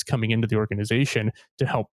everybody that's coming into the organization to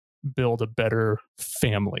help build a better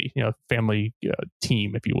family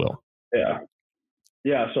team, if you will?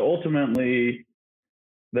 Yeah. So ultimately,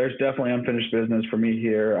 there's definitely unfinished business for me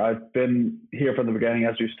here. I've been here from the beginning,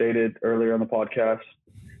 as we stated earlier on the podcast.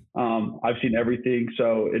 I've seen everything,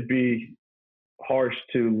 so it'd be harsh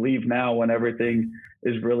to leave now when everything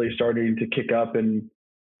is really starting to kick up, and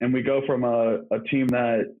we go from a team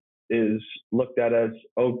that is looked at as,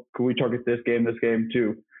 can we target this game,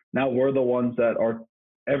 to now we're the ones that are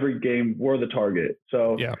every game, we're the target.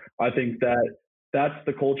 So yeah. I think that that's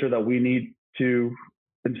the culture that we need to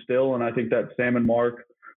instill, and I think that Sam and Mark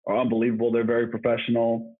are unbelievable. They're very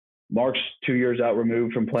professional. Mark's 2 years out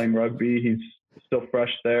removed from playing rugby. He's still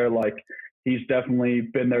fresh there. Like, he's definitely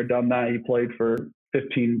been there, done that. He played for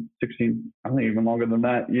 15, 16, I think even longer than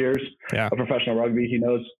that, years of professional rugby. He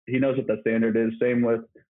knows what that standard is. Same with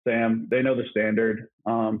Sam. They know the standard.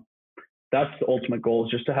 That's the ultimate goal,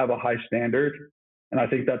 is just to have a high standard. And I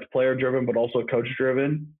think that's player driven, but also coach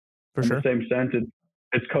driven. In the same sense,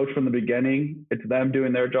 it's coach from the beginning. It's them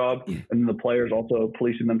doing their job, and then the players also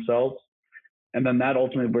policing themselves. And then that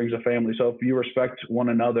ultimately brings a family. So if you respect one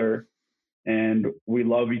another and we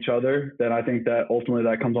love each other, then I think that ultimately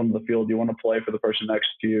that comes onto the field. You want to play for the person next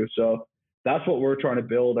to you. So that's what we're trying to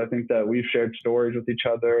build. I think that we've shared stories with each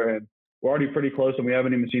other, and we're already pretty close, and we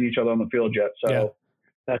haven't even seen each other on the field yet. So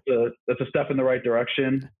that's a step in the right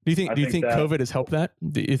direction. Do you think COVID has helped that?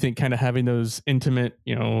 Do you think kind of having those intimate,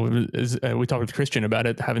 we talked with Christian about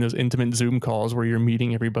it, having those intimate Zoom calls where you're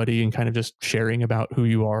meeting everybody and kind of just sharing about who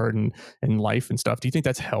you are and life and stuff. Do you think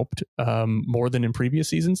that's helped more than in previous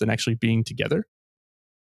seasons and actually being together?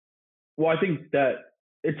 Well, I think that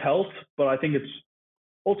it's helped, but I think it's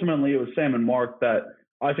ultimately it was Sam and Mark that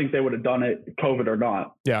I think they would have done it, COVID or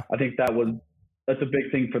not. Yeah. I think that's a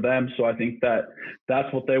big thing for them. So I think that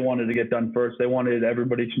that's what they wanted to get done first. They wanted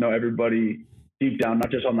everybody to know everybody deep down,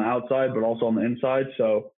 not just on the outside, but also on the inside.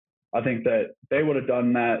 So I think that they would have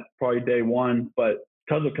done that probably day one, but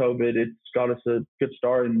because of COVID, it's got us a good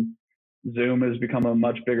start, and Zoom has become a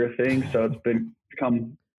much bigger thing. So it's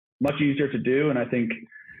become much easier to do. And I think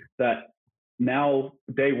that now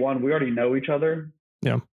day one, we already know each other.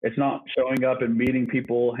 Yeah. It's not showing up and meeting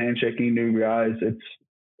people, handshaking new guys. It's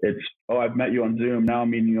I've met you on Zoom. Now I'm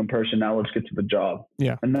meeting you in person. Now let's get to the job.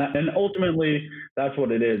 Yeah. And ultimately that's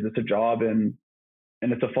what it is. It's a job, and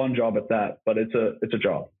it's a fun job at that, but it's a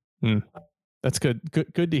job. That's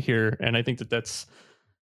good to hear. And I think that's,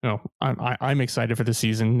 I'm excited for the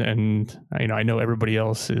season, and I know everybody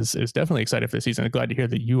else is definitely excited for the season. I'm glad to hear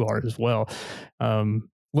that you are as well.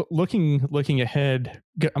 Looking ahead,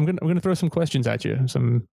 I'm going to throw some questions at you.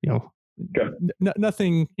 Some,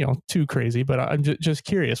 nothing, too crazy, but I'm just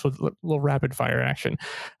curious with a little rapid fire action.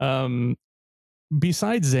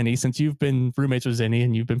 Besides Zenny, since you've been roommates with Zenny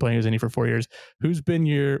and you've been playing with Zenny for 4 years, who's been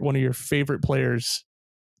one of your favorite players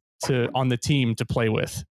on the team to play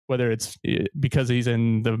with? Whether it's because he's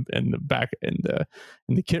in the back in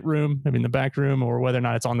the kit room, the back room, or whether or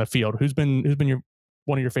not it's on the field. Who's been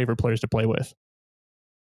one of your favorite players to play with?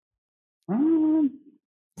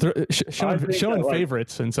 showing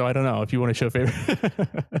favorites, and so I don't know if you want to show favorites.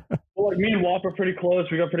 Well, like me and Wop are pretty close.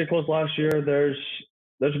 We got pretty close last year. There's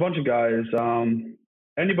a bunch of guys.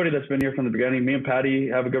 Anybody that's been here from the beginning. Me and Patty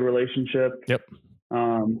have a good relationship. Yep.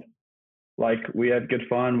 Like we had good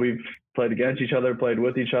fun. We've played against each other, played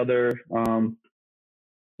with each other.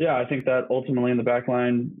 Yeah, I think that ultimately in the back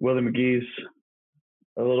line, Willie McGee's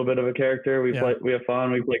a little bit of a character. We have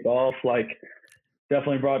fun. We play golf. Like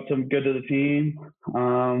definitely brought some good to the team.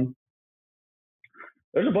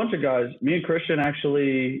 There's a bunch of guys. Me and Christian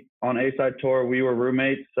actually on A-Side Tour, we were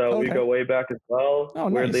roommates, so we go way back as well. Oh,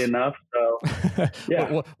 weirdly enough. So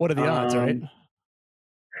yeah. What are the odds, right?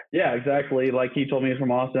 Yeah, exactly. Like he told me he's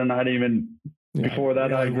from Austin. I didn't even before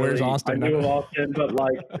that. Where's Austin? I knew of Austin, but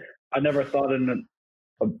like I never thought in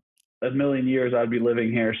a million years I'd be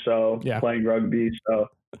living here. So playing rugby. So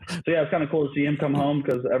yeah, it's kind of cool to see him come home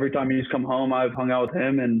because every time he's come home, I've hung out with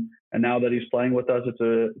him, and now that he's playing with us, it's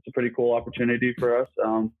a pretty cool opportunity for us.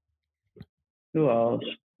 Who else?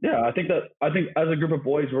 Yeah, I think as a group of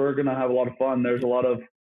boys, we're gonna have a lot of fun. There's a lot of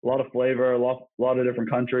flavor, a lot of different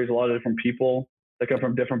countries, a lot of different people that come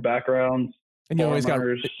from different backgrounds. And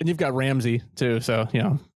you've got Ramsey too, so you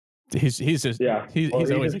know he's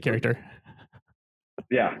always a character.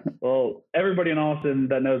 Yeah, well, everybody in Austin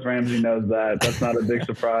that knows Ramsey knows that. That's not a big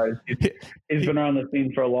surprise. He's been around the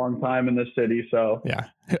scene for a long time in this city, so yeah,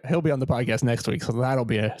 he'll be on the podcast next week. So that'll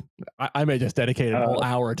be I may just dedicate a whole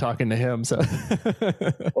hour talking to him. So,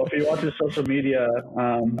 well, if you watch his social media,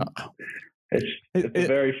 it's a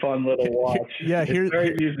very fun little watch. Yeah, it's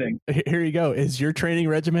very amusing. Here you go. Is your training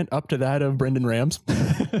regiment up to that of Brendan Rams?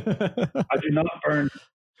 I do not burn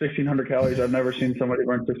 1,600 calories. I've never seen somebody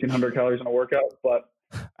burn 1,600 calories in a workout, but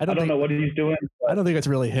I don't know what he's doing. I don't think it's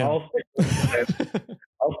really him. I'll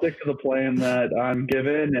stick to the plan that I'm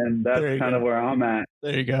given, and that's kind of where I'm at.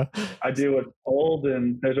 There you go. I do what's told,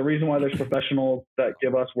 and there's a reason why there's professionals that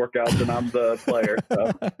give us workouts, and I'm the player.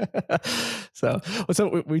 So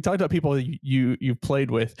we talked about people you've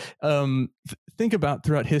played with. Think about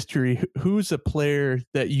throughout history, who's a player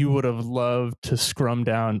that you would have loved to scrum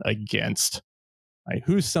down against? Like,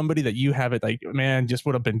 who's somebody that you have it like, man, just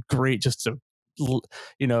would have been great just to,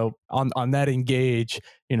 you know, on that engage,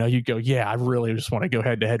 you know, you go, yeah, I really just want to go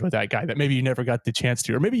head to head with that guy that maybe you never got the chance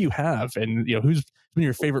to, or maybe you have, and you know, who's been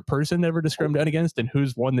your favorite person ever to scrum down against, and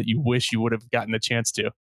who's one that you wish you would have gotten the chance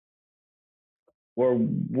to? Well,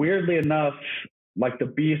 weirdly enough, like the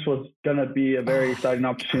Beast was going to be a very exciting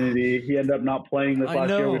opportunity. He ended up not playing this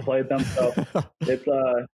last year we played them. So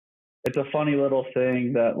it's a funny little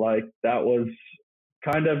thing that like, that was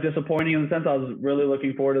kind of disappointing in the sense I was really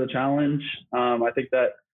looking forward to the challenge. I think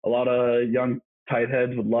that a lot of young tight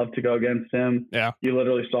heads would love to go against him. Yeah. You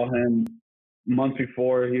literally saw him months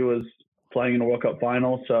before he was playing in a World Cup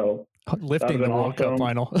final. So lifting the World Cup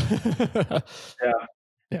final.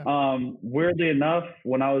 Yeah. Weirdly enough,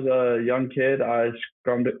 when I was a young kid, I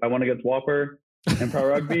went against Whopper in pro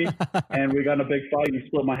rugby, and we got in a big fight. He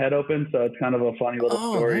split my head open, so it's kind of a funny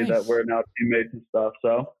little story that we're now teammates and stuff.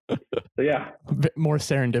 So yeah, a bit more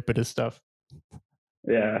serendipitous stuff.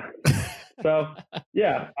 Yeah. So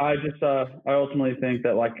yeah, I ultimately think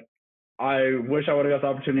that like I wish I would have got the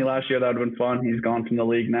opportunity last year. That would have been fun. He's gone from the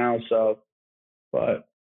league now, so but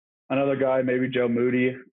another guy, maybe Joe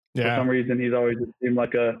Moody. Yeah. For some reason, he's always seemed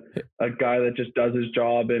like a guy that just does his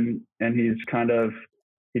job, and he's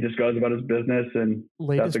he just goes about his business, and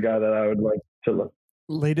that's a guy that I would like to look.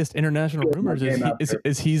 Latest international rumors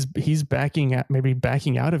is he's backing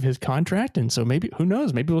out of his contract, and so maybe, who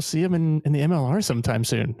knows, maybe we'll see him in the MLR sometime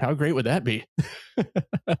soon. How great would that be?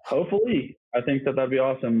 Hopefully, I think that'd be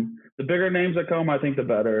awesome. The bigger names that come, I think the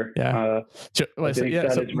better. Yeah.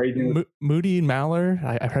 Moody and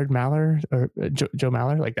Maller. I've heard Maller or Joe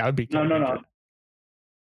Maller. Like that would be no.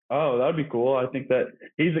 Oh, that would be cool. I think that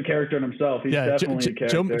he's a character in himself. He's definitely a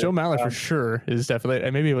character. Joe Maller for sure is definitely.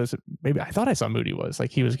 And maybe I thought I saw Moody was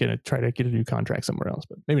like he was going to try to get a new contract somewhere else,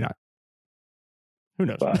 but maybe not. Who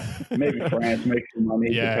knows? But maybe France makes some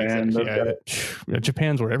money. Yeah, Japan. Exactly.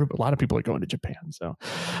 Japan's where a lot of people are going to Japan. So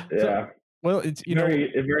yeah. Well, it's a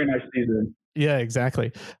very nice season. Yeah,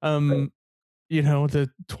 exactly. You know, the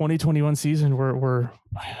 2021 season, we're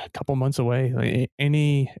a couple months away. Like,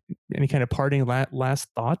 any kind of parting last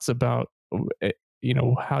thoughts about, you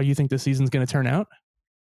know, how you think the season's going to turn out?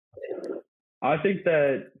 I think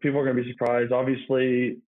that people are going to be surprised.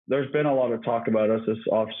 Obviously, there's been a lot of talk about us this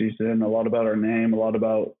off season, a lot about our name, a lot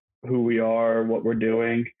about who we are, what we're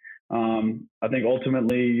doing. I think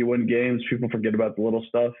ultimately you win games, people forget about the little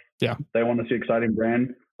stuff. Yeah. They want to see exciting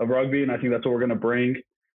brand of rugby, and I think that's what we're going to bring.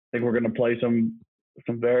 I think we're going to play some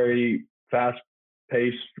very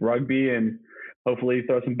fast-paced rugby, and hopefully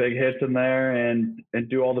throw some big hits in there and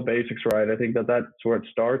do all the basics right. I think that's where it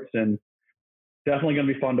starts, and definitely going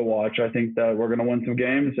to be fun to watch. I think that we're going to win some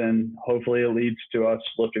games, and hopefully it leads to us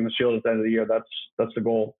lifting the shield at the end of the year. That's the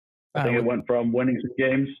goal. I think it went from winning some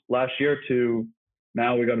games last year to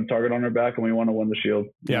now we got a target on our back and we want to win the shield.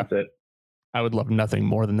 Yeah. That's it. I would love nothing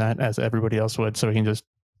more than that, as everybody else would, so we can just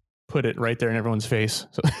put it right there in everyone's face.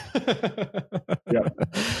 So. Yeah,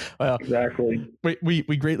 well, exactly.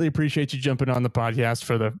 We greatly appreciate you jumping on the podcast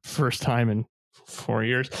for the first time in 4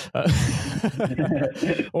 years.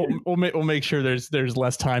 We'll make sure there's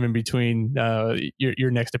less time in between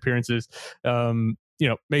your next appearances.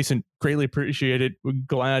 Mason, greatly appreciate it. We're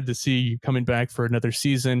glad to see you coming back for another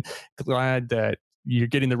season. Glad that you're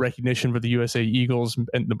getting the recognition for the USA Eagles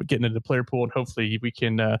and getting into the player pool, and hopefully you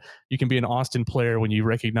can be an Austin player when you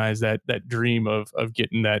recognize that dream of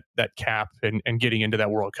getting that cap and getting into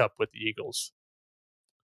that World Cup with the Eagles.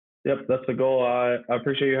 Yep, that's the goal. I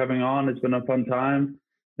appreciate you having on. It's been a fun time.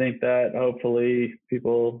 I think that hopefully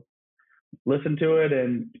people listen to it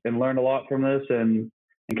and learn a lot from this and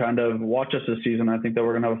kind of watch us this season. I think that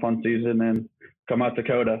we're going to have a fun season and come out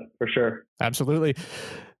Dakota for sure. Absolutely.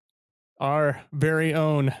 Our very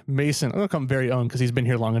own Mason, I'll call him very own because he's been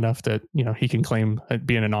here long enough that, he can claim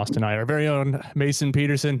being an Austinite. Our very own Mason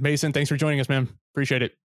Pederson. Mason, thanks for joining us, man. Appreciate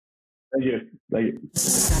it. Thank you.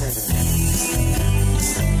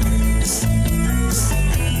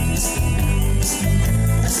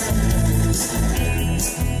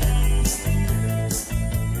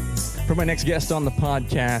 For my next guest on the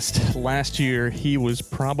podcast, last year he was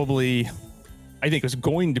probably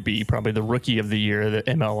the rookie of the year, the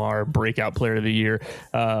MLR breakout player of the year.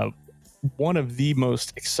 One of the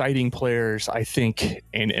most exciting players, I think,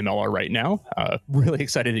 in MLR right now. Really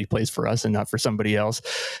excited that he plays for us and not for somebody else.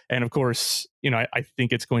 And of course, I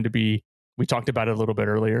think it's going to be, we talked about it a little bit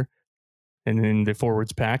earlier, and in the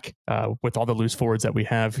forwards pack, with all the loose forwards that we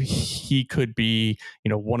have, he could be,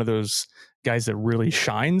 one of those guys that really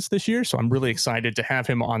shines this year. So I'm really excited to have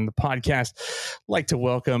him on the podcast. Like to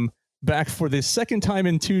welcome back for the second time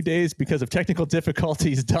in 2 days because of technical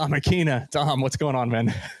difficulties, Dom Akina. Dom, what's going on,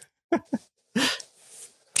 man?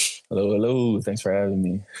 Hello. Thanks for having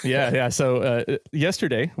me. Yeah. So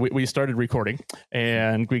yesterday we started recording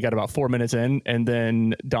and we got about 4 minutes in, and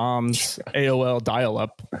then Dom's AOL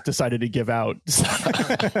dial-up decided to give out.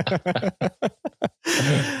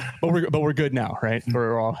 but we're good now, right?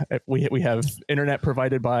 We have internet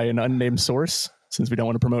provided by an unnamed source, since we don't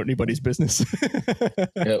want to promote anybody's business.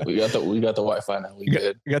 Yeah, we got the Wi-Fi now. We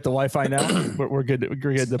got the Wi-Fi now. We're good. We're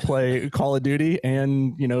good to play Call of Duty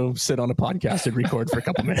and sit on a podcast and record for a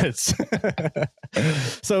couple minutes.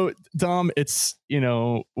 So Dom, it's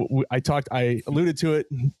I alluded to it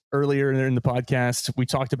earlier in the podcast. We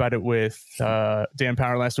talked about it with Dan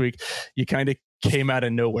Power last week. You kind of came out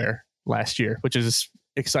of nowhere last year, which is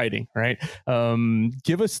exciting, right?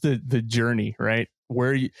 Give us the journey, right?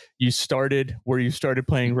 Where you started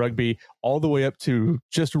playing rugby all the way up to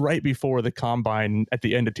just right before the combine at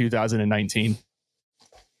the end of 2019.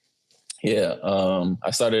 Yeah.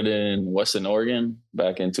 I started in Western Oregon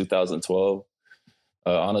back in 2012.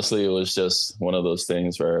 Honestly, it was just one of those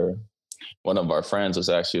things where one of our friends was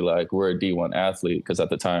actually like, we're a D1 athlete. Cause at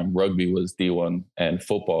the time rugby was D1 and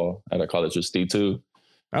football at our college was D2.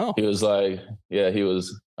 Oh, he was like,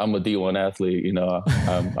 I'm a D1 athlete,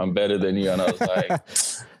 I'm better than you. And I was like,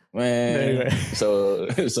 man. Anyway. So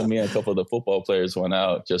me and a couple of the football players went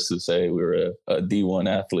out just to say we were a D1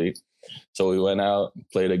 athlete. So we went out,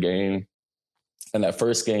 played a game. And that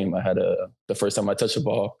first game the first time I touched the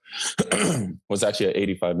ball was actually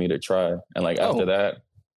an 85-meter try. And after that,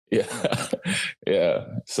 yeah.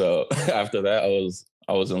 So after that,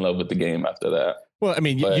 I was in love with the game after that. Well, I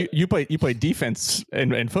mean, you played defense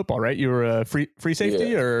in football, right? You were a free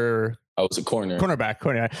safety, or I was a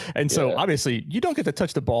cornerback. And so obviously you don't get to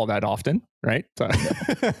touch the ball that often, right?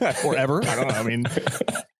 Or ever. I don't know. I mean,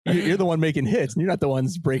 you're the one making hits, and you're not the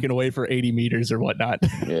ones breaking away for 80 meters or whatnot.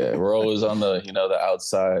 Yeah, we're always on the the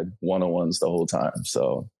outside one-on-ones the whole time.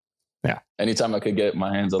 So yeah, anytime I could get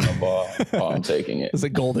my hands on the ball, I'm taking it. It's a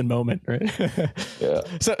golden moment, right? Yeah.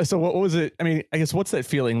 So what was it? I mean, I guess what's that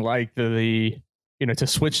feeling like? To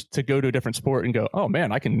switch to go to a different sport and go, oh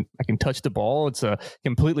man, I can touch the ball. It's a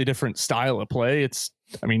completely different style of play.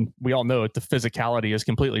 We all know it. The physicality is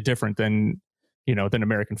completely different than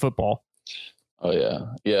American football. Oh yeah.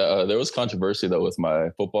 Yeah. There was controversy though with my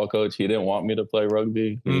football coach. He didn't want me to play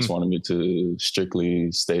rugby. He just wanted me to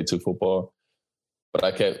strictly stay to football. But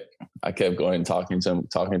I kept going, talking to him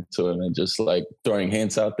and just throwing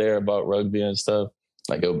hints out there about rugby and stuff.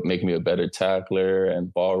 like it would make me a better tackler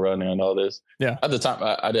and ball runner and all this. Yeah. At the time,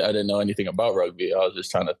 I didn't know anything about rugby. I was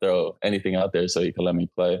just trying to throw anything out there so he could let me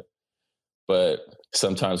play. But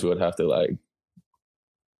sometimes we would have to like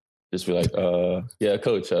just be like, yeah,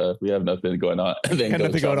 coach, we have nothing going on. And then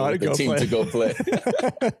nothing going on. The team to go play.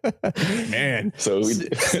 Man. So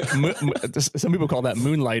some people call that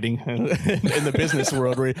moonlighting in the business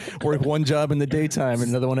world, where you work one job in the daytime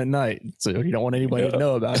and another one at night. So you don't want anybody to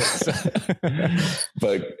know about it. So.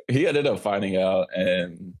 But he ended up finding out,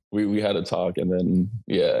 and we had a talk, and then,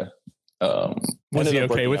 was he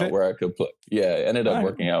okay with it? Where I could play. Yeah, it ended up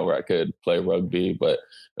working out where I could play rugby, but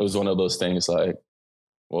it was one of those things like,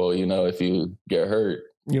 well, you know, if you get hurt,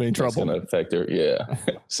 you're in trouble. It's going to affect her. Yeah.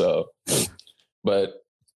 So, but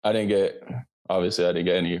I didn't get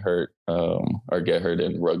any hurt or get hurt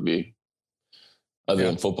in rugby other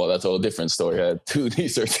than football. That's a whole different story. I had 2 knee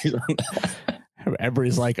surgeries on that.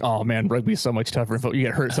 Everybody's like, oh man, rugby's so much tougher. You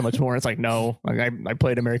get hurt so much more. It's like, no, like I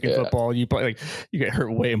played American football. You get hurt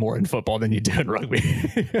way more in football than you do in rugby.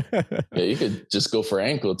 Yeah. You could just go for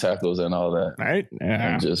ankle tackles and all that. Right.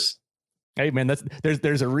 Yeah. Hey man,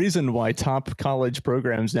 there's a reason why top college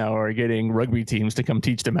programs now are getting rugby teams to come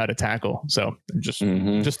teach them how to tackle. So just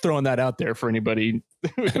throwing that out there for anybody.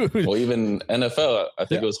 Well, even NFL, I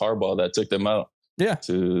think it was Harbaugh that took them out. Yeah.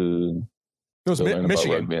 To learn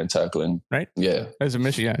Michigan. about rugby and tackling. Right. Yeah. As a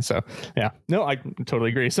Michigan. Yeah. So yeah, no, I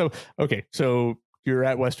totally agree. So, okay. So you're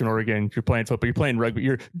at Western Oregon, you're playing football, you're playing rugby,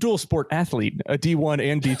 you're a dual sport athlete, a D1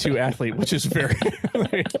 and D2 athlete, which is very,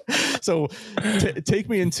 so take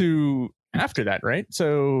me into after that, right?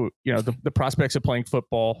 So, you know, the prospects of playing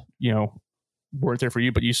football, you know, weren't there for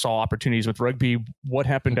you, but you saw opportunities with rugby. What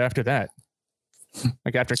happened after that?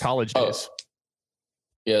 Like after college days?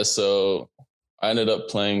 Yeah. So I ended up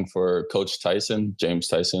playing for Coach Tyson, James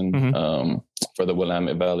Tyson, for the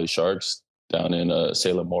Willamette Valley Sharks down in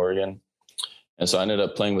Salem, Oregon. And so I ended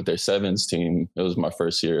up playing with their sevens team. It was my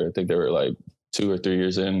first year. I think they were like 2 or 3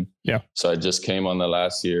 years in. Yeah. So I just came on the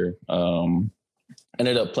last year.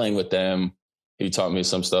 Ended up playing with them. He taught me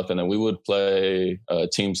some stuff. And then we would play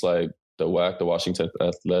teams like the WAC, the Washington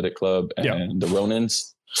Athletic Club, and the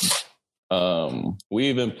Ronins. We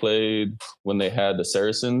even played when they had the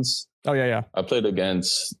Saracens. Oh, yeah. I played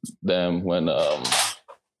against them when I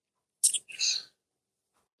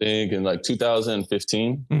think in like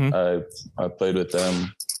 2015, I played with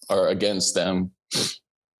them or against them.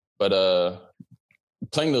 But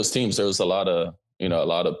playing those teams, there was a lot of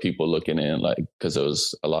people looking in, like, because there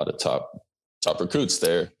was a lot of top recruits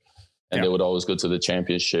there, and they would always go to the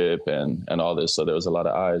championship and all this. So there was a lot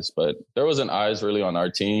of eyes, but there wasn't eyes really on our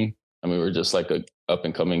team. I mean, we were just like a up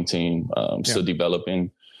and coming team, still developing,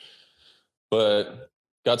 but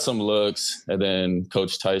got some looks. And then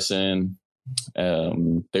Coach Tyson,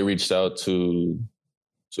 they reached out to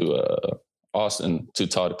Austin, to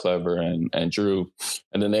Todd Clever and Drew.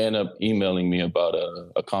 And then they ended up emailing me about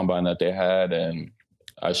a combine that they had, and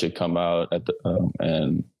I should come out at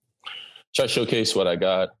and try to showcase what I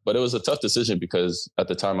got. But it was a tough decision because at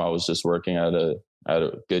the time I was just working at a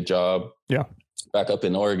good job back up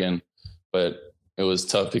in Oregon. But it was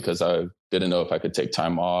tough because I didn't know if I could take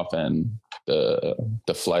time off, and the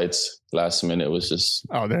flights last minute was just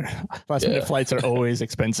last minute flights are always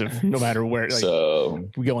expensive no matter where. Like, so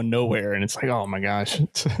we going nowhere, and it's like, oh my gosh.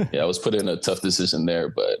 I was put in a tough decision there,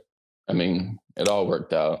 but I mean, it all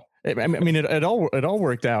worked out. It all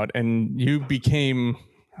worked out, and you became,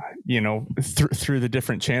 you know, through the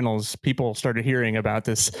different channels, people started hearing about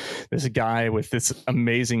this guy with this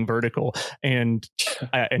amazing vertical, and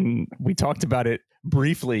we talked about it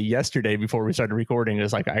briefly yesterday before we started recording. It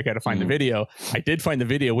was like, I got to find the video. I did find the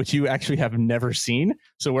video, which you actually have never seen.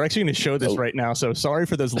 So we're actually going to show this right now. So sorry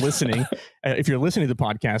for those listening. If you're listening to the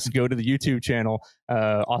podcast, go to the YouTube channel,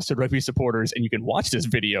 Austin Rugby Supporters, and you can watch this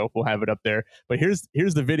video. We'll have it up there. But here's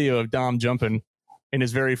the video of Dom jumping in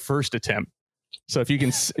his very first attempt. So if you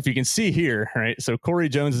can see here, right? So Corey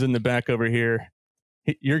Jones is in the back over here.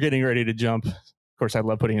 You're getting ready to jump. Of course, I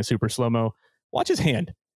love putting a super slow-mo. Watch his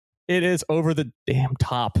hand. It is over the damn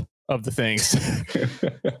top of the things.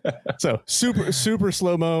 So super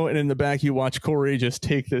slow-mo. And in the back, you watch Corey just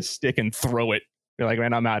take this stick and throw it. You're like,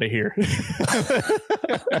 man, I'm out of here.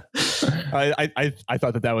 I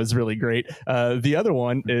thought that was really great. The other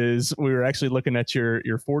one is we were actually looking at your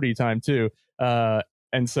 40 time too.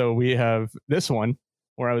 And so we have this one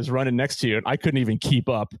where I was running next to you and I couldn't even keep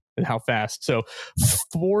up and how fast. So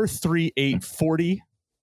 4.3840,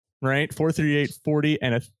 right? 4.3840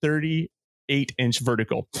 and a 38-inch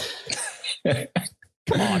vertical.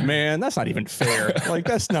 Come on, man. That's not even fair. Like,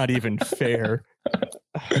 that's not even fair.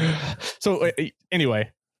 So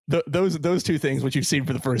anyway, those two things, which you've seen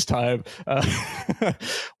for the first time,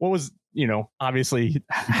 what was, obviously,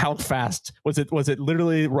 how fast was it? Was it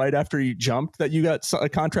literally right after you jumped that you got a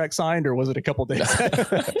contract signed, or was it a couple days?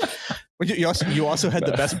 You also had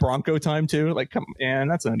the best Bronco time too. Like, come on,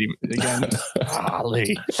 that's not even again.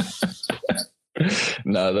 Golly.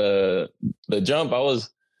 No, the jump, I was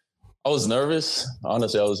nervous.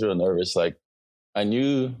 Honestly, I was real nervous. Like, I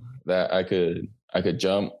knew that I could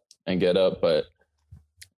jump and get up, but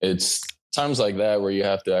it's times like that where you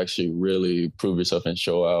have to actually really prove yourself and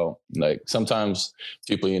show out. Like, sometimes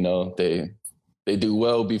people, they do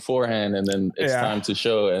well beforehand, and then it's time to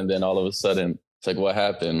show, and then all of a sudden it's like, what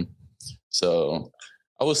happened? So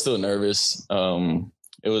I was still nervous.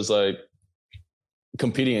 It was like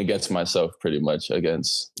competing against myself, pretty much,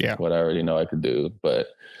 against what I already know I could do. But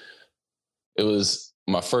it was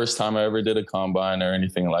my first time I ever did a combine or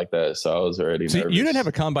anything like that, so I was already nervous. You didn't have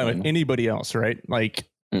a combine with anybody else, right? Like,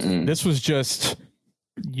 this was just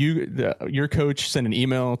your coach sent an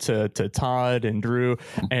email to Todd and Drew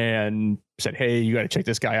and said, hey, you got to check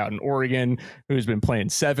this guy out in Oregon who's been playing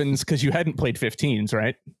sevens, because you hadn't played 15s,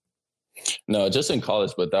 right? No, just in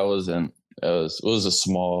college, but that wasn't. It was a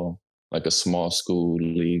small school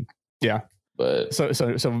league. Yeah. But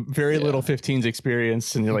so very little 15s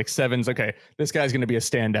experience, and you're like, sevens. Okay, this guy's going to be a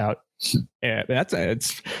standout. Yeah,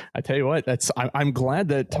 I tell you what, I'm glad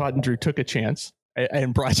that Todd and Drew took a chance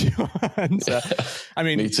and brought you on. So, I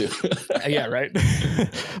mean, me too. Yeah, right.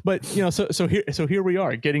 But so here we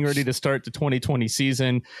are, getting ready to start the 2020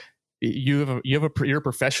 season. You're a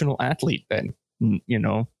professional athlete. Then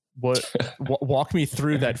walk me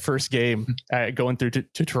through that first game, going through to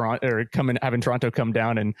Toronto, or having Toronto come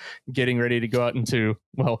down and getting ready to go out into,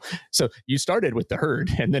 so you started with the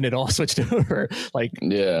herd and then it all switched over, like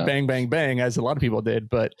bang, bang, bang, as a lot of people did.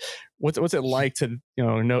 But what's it like to,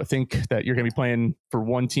 think that you're going to be playing for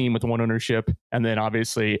one team with one ownership, and then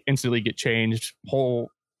obviously instantly get changed,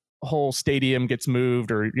 whole stadium gets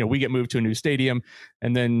moved, or we get moved to a new stadium,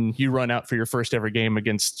 and then you run out for your first ever game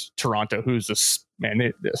against Toronto, who's a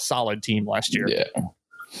solid team last year.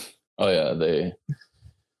 They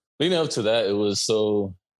leading up to that,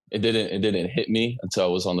 it didn't hit me until I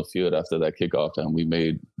was on the field after that kickoff and we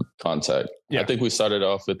made contact. I think we started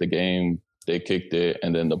off with the game, they kicked it,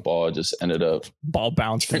 and then the ball just ended up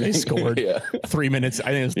bounced and they scored. 3 minutes.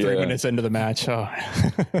 I think it was 3 minutes into the match.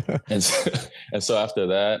 And so after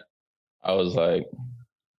that, I was like,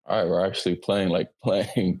 all right, we're actually playing.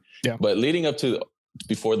 Yeah. But leading up to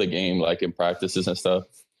before the game, like in practices and stuff,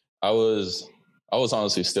 I was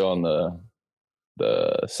honestly still on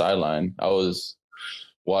the sideline. I was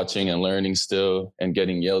watching and learning still and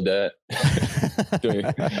getting yelled at,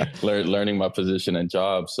 learning my position and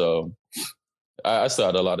job. So I still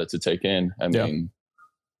had a lot to take in. I mean,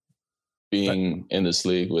 being in this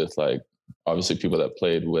league with obviously people that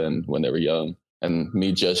played when they were young, and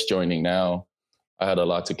me just joining now, I had a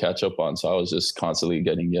lot to catch up on. So I was just constantly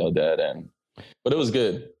getting yelled at, but it was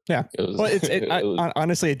good. Yeah.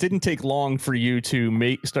 Honestly, it didn't take long for you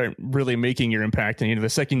to start really making your impact. And the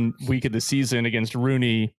second week of the season against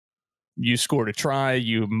Rooney, you scored a try,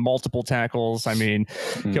 you multiple tackles. I mean,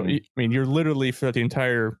 you're literally, for the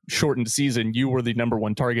entire shortened season, you were the number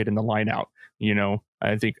one target in the line out.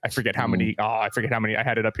 I forget how many I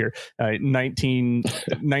had it up here. 19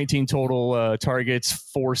 total targets,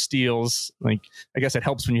 4 steals. Like, I guess it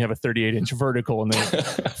helps when you have a 38-inch vertical and then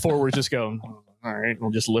forwards just go, all right,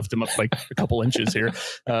 we'll just lift them up like a couple inches here.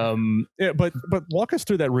 But walk us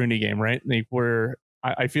through that Rooney game, right? Where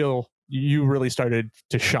I feel you really started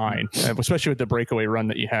to shine, especially with the breakaway run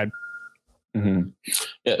that you had. Mm-hmm.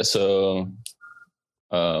 Yeah. So,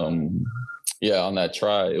 on that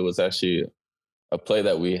try, it was actually a play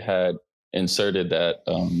that we had inserted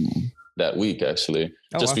that week, actually,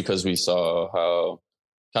 because we saw how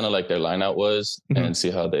kind of like their line out was, and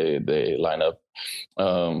see how they line up.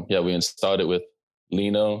 We installed it with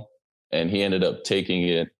Lino, and he ended up taking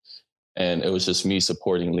it, and it was just me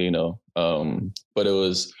supporting Lino. But it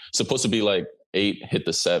was supposed to be like 8 hit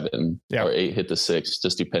the 7 or 8 hit the 6,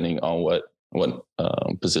 just depending on what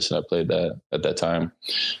position I played at that time.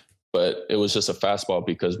 But it was just a fastball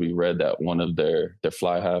because we read that one of their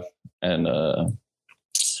fly half and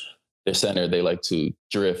their center, they like to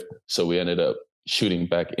drift. So we ended up shooting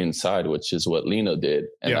back inside, which is what Lino did.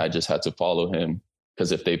 And I just had to follow him,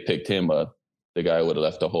 because if they picked him up, the guy would have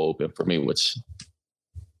left a hole open for me, which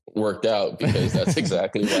worked out because that's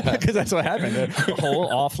exactly what happened. Because that's what happened. A whole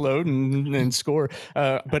offload and score.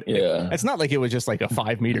 But it's not like it was just like a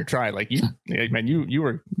 5-meter try. Like you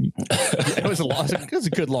were. It was a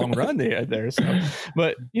good long run they had there. So,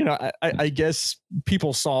 but I guess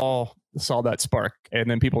people saw saw that spark, and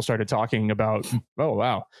then people started talking about, oh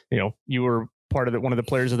wow, you were part of one of the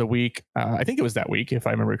players of the week. I think it was that week, if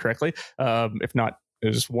I remember correctly. If not, it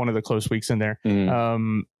was one of the close weeks in there.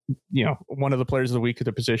 One of the players of the week at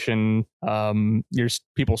the position. There's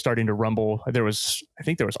people starting to rumble. I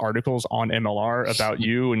think there was articles on MLR about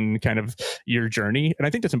you and kind of your journey. And I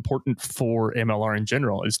think that's important for MLR in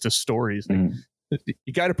general, is the stories.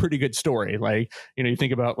 You got a pretty good story. Like, you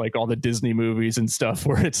think about like all the Disney movies and stuff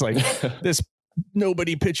where it's like this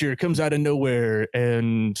nobody pitcher comes out of nowhere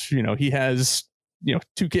and, he has,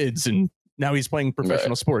 2 kids and now he's playing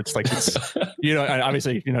professional sports. Like, it's,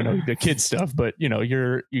 obviously, no, the kid stuff, but you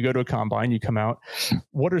go to a combine, you come out.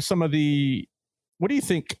 What do you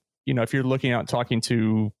think, if you're looking out talking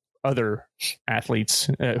to other athletes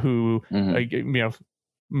who,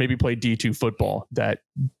 maybe play D2 football that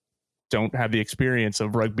don't have the experience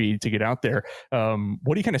of rugby to get out there.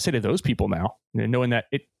 What do you kind of say to those people now, knowing that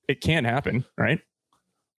it can happen, right?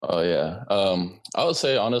 Oh yeah. I would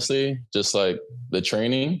say honestly, just like the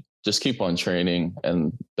training, just keep on training,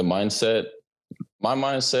 and the mindset, my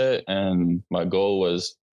mindset and my goal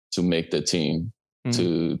was to make the team,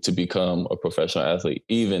 to become a professional athlete,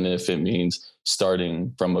 even if it means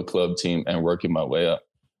starting from a club team and working my way up,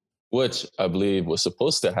 which I believe was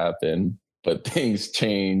supposed to happen, but things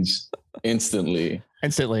changed instantly.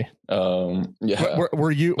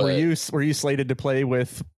 Were you slated to play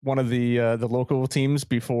with one of the local teams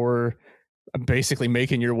before basically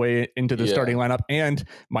making your way into the starting lineup, and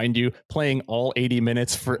mind you, playing all 80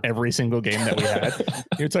 minutes for every single game that we had?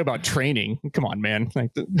 You're talking about training. Come on, man.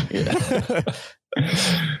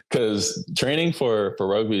 Because training for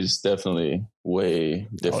rugby is definitely way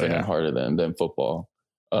different and harder than football.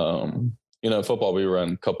 Football, we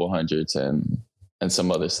run a couple hundreds and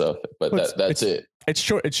some other stuff, but that's it. It's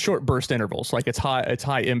short burst intervals. Like it's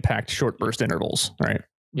high impact short burst intervals, right?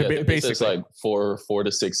 Yeah, basically it's like 4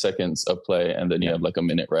 to 6 seconds of play, and then you have like a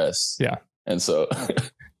minute rest. Yeah, and so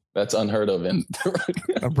that's unheard of in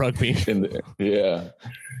rugby.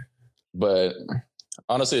 But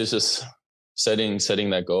honestly, it's just setting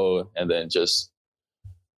that goal, and then just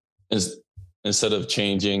instead of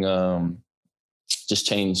changing,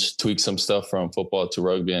 tweak some stuff from football to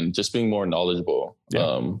rugby, and just being more knowledgeable.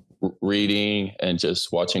 Reading and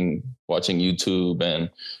just watching YouTube,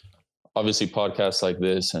 and obviously podcasts like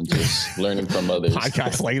this, and just learning from others.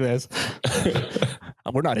 Podcasts like this.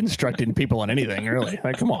 We're not instructing people on anything, really.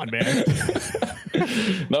 Like, come on, man.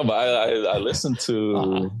 No, but I listened to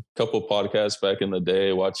a couple podcasts back in the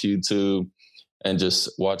day, watch YouTube, and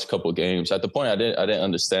just watch a couple games. At the point, I didn't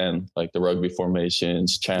understand like the rugby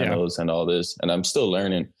formations, channels, and all this, and I'm still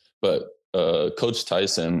learning. But Coach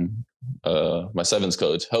Tyson, my sevens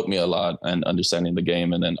coach, helped me a lot in understanding the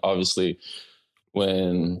game. And then obviously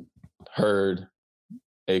when Herd,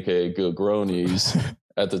 aka Good Gronies,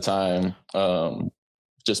 at the time,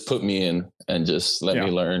 just put me in and just let me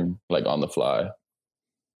learn like on the fly.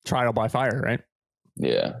 Trial by fire, right?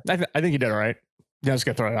 Yeah. I think you did all right. Yeah, just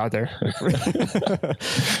gotta throw it out there.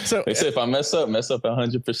 So they say if I mess up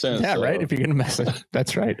 100%. Yeah, so. Right. If you're gonna mess up,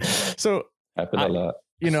 that's right. So happened a lot.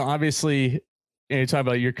 Obviously, you talk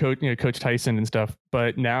about your coach, Coach Tyson and stuff,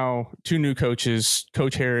 but now 2 new coaches,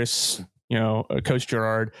 Coach Harris, Coach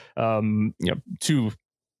Gerard, 2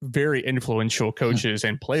 very influential coaches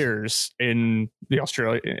and players in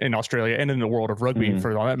Australia and in the world of rugby,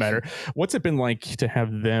 for all that matter. What's it been like to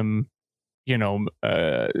have them,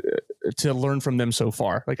 to learn from them so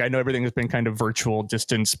far? Like, I know everything has been kind of virtual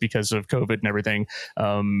distance because of COVID and everything.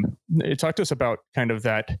 Talk to us about kind of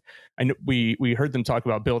that. I know we heard them talk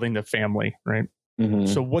about building the family, right?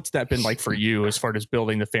 So what's that been like for you as far as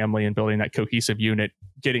building the family and building that cohesive unit,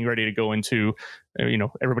 getting ready to go into,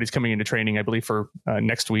 everybody's coming into training, I believe, for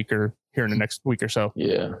next week or here in the next week or so.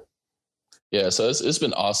 Yeah. So it's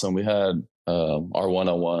been awesome. We had our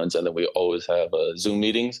one-on-ones, and then we always have Zoom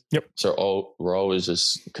meetings. Yep. So we're always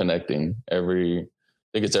just connecting I think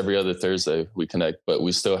it's every other Thursday we connect, but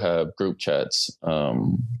we still have group chats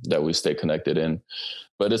that we stay connected in.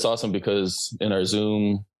 But it's awesome because in our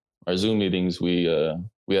Zoom meetings, we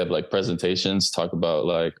have like presentations, talk about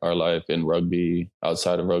like our life in rugby,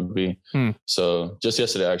 outside of rugby. So just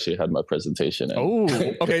yesterday, I actually had my presentation. Oh,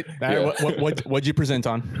 okay. What'd you present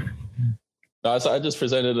on? No, so I just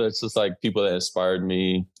presented it's just like people that inspired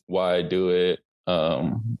me, why I do it,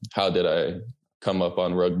 how did I come up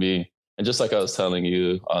on rugby, and just like I was telling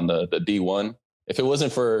you on the D1, if it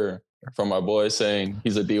wasn't for my boy saying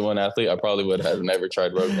he's a D1 athlete, I probably would have never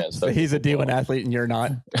tried rugby and stuff. He's a D1 athlete and you're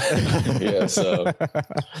not. Yeah. So,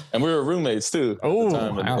 and we were roommates too at the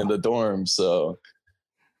time in the dorm. So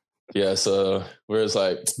Yeah, so we're just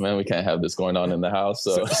like, man, we can't have this going on in the house.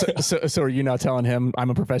 So are you now telling him I'm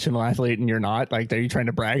a professional athlete and you're not? Like, are you trying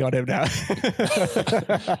to brag on him now?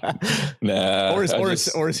 Nah.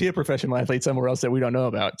 Or is he a professional athlete somewhere else that we don't know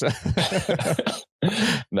about?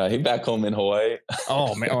 No, he back home in Hawaii.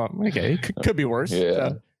 Oh man, okay, could be worse.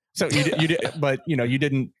 Yeah. So you did, but you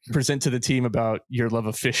didn't present to the team about your love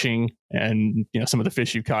of fishing and some of the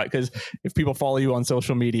fish you caught, because if people follow you on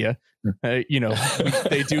social media, they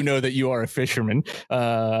do know that you are a fisherman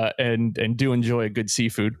and do enjoy a good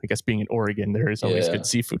seafood. I guess being in Oregon, there is always good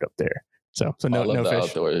seafood up there. So no, I love no the fish.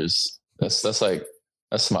 Outdoors. That's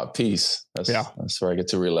my peace. That's where I get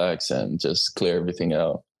to relax and just clear everything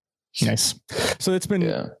out. Nice. So it's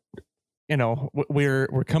been.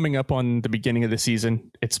 We're coming up on the beginning of the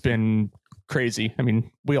season. It's been crazy. I mean,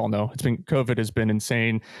 we all know COVID has been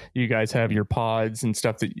insane. You guys have your pods and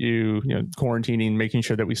stuff that you quarantining, making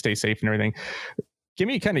sure that we stay safe and everything. Give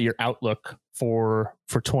me kind of your outlook for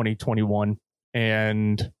 2021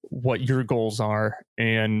 and what your goals are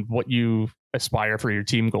and what you aspire for your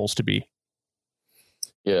team goals to be.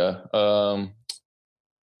 Yeah.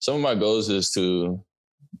 Some of my goals is to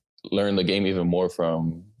learn the game even more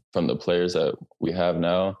from the players that we have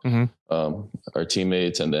now, our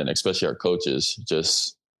teammates, and then especially our coaches.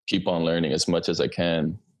 Just keep on learning as much as I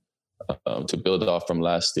can to build off from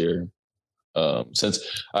last year.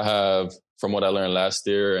 Since I have, from what I learned last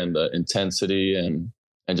year and the intensity and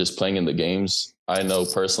just playing in the games, I know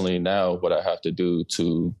personally now what I have to do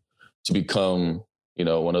to become,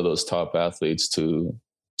 one of those top athletes to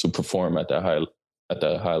perform at that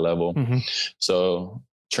high level. So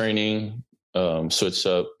training. Switched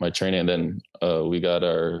up my training, and then we got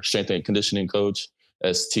our strength and conditioning coach,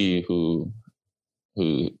 ST, who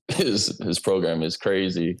his program is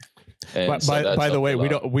crazy. And by the way,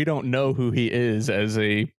 we don't know who he is as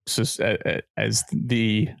the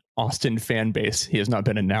Austin fan base. He has not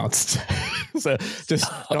been announced, so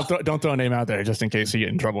just don't throw a name out there just in case you get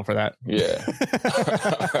in trouble for that. Yeah,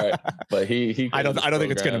 all right. But he I don't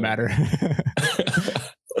think it's going to matter.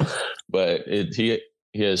 But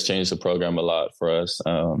he has changed the program a lot for us.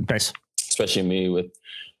 Nice. Especially me with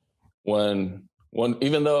one,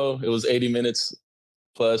 even though it was 80 minutes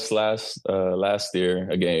plus last year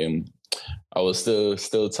a game, I was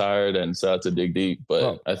still tired and still had to dig deep.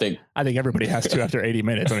 But I think everybody has to after 80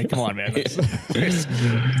 minutes. I mean, come on, man.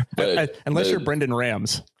 Unless you're Brendan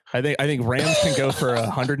Rams. I think Rams can go for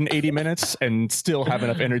 180 minutes and still have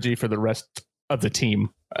enough energy for the rest of the team.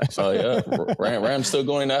 Oh yeah, Rams still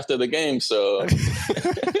going after the game, so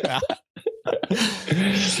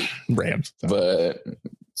Rams. But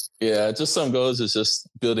yeah, just some goals is just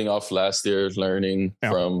building off last year, learning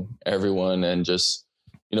from everyone, and just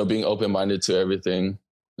being open-minded to everything.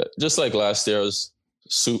 Just like last year, it was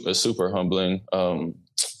super humbling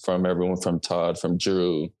from everyone, from Todd, from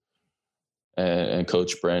Drew, and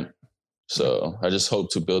Coach Brent. So I just hope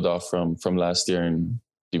to build off from last year and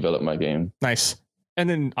develop my game. Nice. And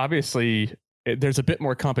then obviously there's a bit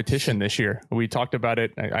more competition this year. We talked about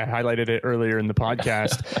it. I highlighted it earlier in the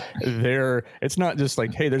podcast. It's not just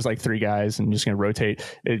like, hey, there's like 3 guys and I'm just going to rotate.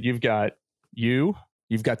 You've got the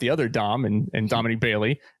other Dom and Dominic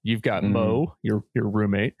Bailey. You've got Mo, your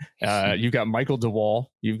roommate. You've got Michael DeWall.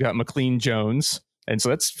 You've got McLean Jones. And so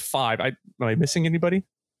that's 5. Am I missing anybody?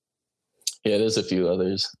 Yeah, there's a few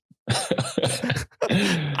others.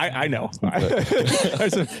 I know.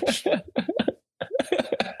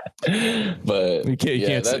 But you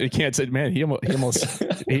can't say, man,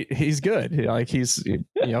 he's good. Like he's,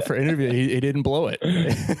 for interview, he didn't blow it.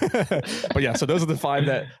 But yeah, so those are the 5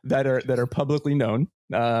 that are publicly known.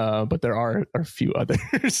 But there are a few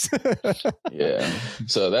others. Yeah.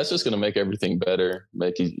 So that's just going to make everything better,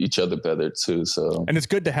 make each other better too. So, and it's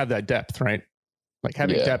good to have that depth, right? Like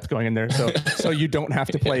having depth going in there. So you don't have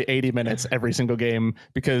to play 80 minutes every single game,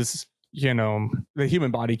 because the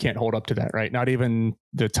human body can't hold up to that, right? Not even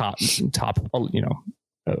the top,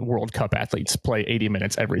 World Cup athletes play 80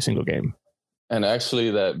 minutes every single game. And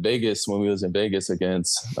actually that Vegas, when we was in Vegas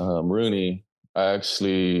against Rooney, I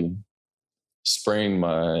actually sprained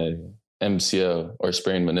my MCL or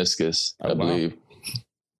sprained meniscus, I believe.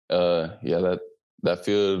 Yeah, that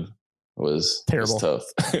field was terrible. Was tough.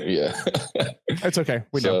 Yeah. It's okay.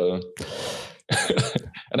 We know.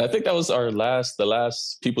 And I think that was the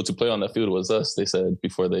last people to play on that field was us, they said,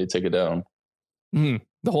 before they take it down. The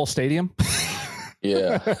whole stadium?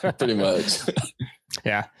 Yeah, pretty much.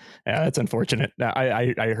 Yeah, that's unfortunate.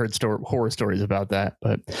 I heard horror stories about that,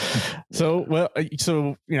 but as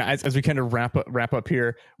we kind of wrap up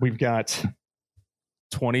here, we've got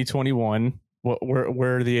 2021.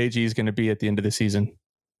 Where are the AGs going to be at the end of the season?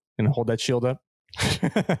 Going to hold that shield up?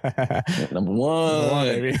 Number one,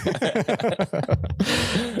 baby.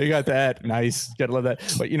 You got that. Nice. Gotta love that.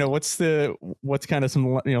 But what's kind of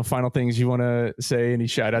some final things you want to say? Any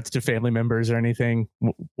shout outs to family members or anything?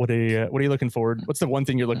 What are you looking forward? What's the one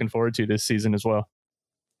thing you're looking forward to this season as well?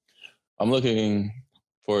 I'm looking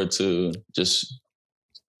forward to just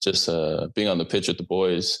being on the pitch with the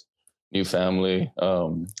boys, new family.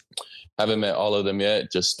 Haven't met all of them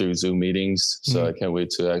yet, just through Zoom meetings. So I can't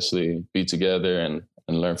wait to actually be together and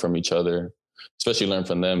learn from each other, especially learn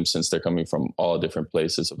from them since they're coming from all different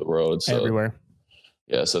places of the world. So, everywhere.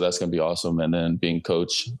 Yeah, so that's going to be awesome. And then being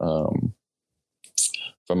coach from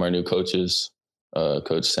our new coaches,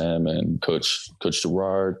 Coach Sam and Coach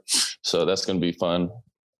Gerard. So that's going to be fun.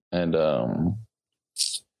 And I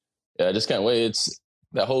just can't wait. It's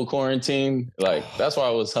that whole quarantine, like that's why I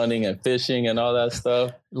was hunting and fishing and all that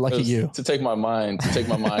stuff. Lucky you. To take my mind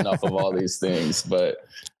off of all these things. But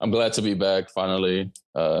I'm glad to be back finally,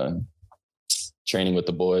 training with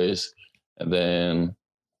the boys. And then,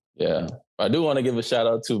 I do want to give a shout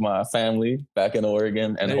out to my family back in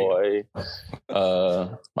Oregon and Hawaii.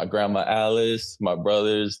 My grandma Alice, my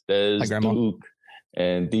brothers Des, Duke,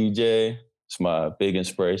 and DJ. It's my big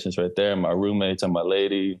inspirations right there. My roommates and my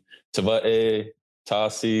lady, Tava'e,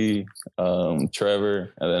 Tassi,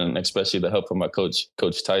 Trevor, and then especially the help from my coach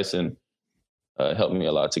Tyson helped me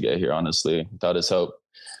a lot to get here, honestly. Without his help,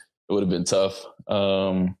 it would have been tough.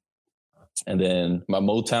 And then my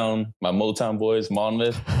Motown boys,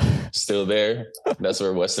 Monmouth, still there. That's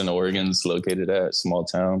where Western Oregon's located at, small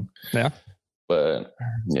town. Yeah. But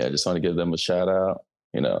I just want to give them a shout out.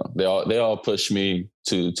 They all push me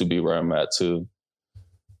to be where I'm at too.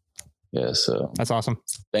 Yeah, so that's awesome.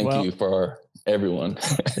 Thank you for everyone.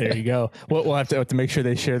 There you go. We'll have to make sure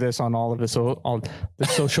they share this on all the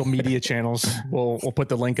social media channels. We'll put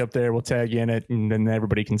the link up there. We'll tag you in it, and then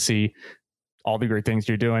everybody can see all the great things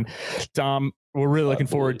you're doing. Dom, we're really looking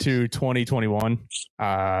forward to 2021.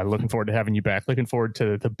 Looking forward to having you back. Looking forward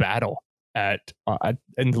to the battle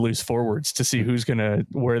in the loose forwards to see who's gonna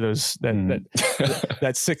wear those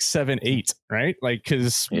that 6, 7, 8, right? Like,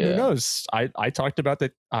 because who knows? I talked about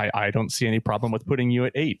that. I don't see any problem with putting you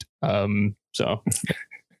at 8. So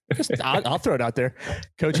I'll throw it out there,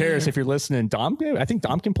 Coach Harris, if you're listening. Dom, I think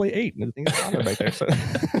Dom can play 8. I think it's Dom right there. So.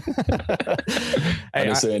 I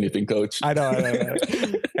didn't say anything, Coach. I know.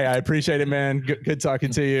 Hey, I appreciate it, man. Good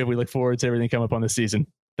talking to you. We look forward to everything coming up on this season.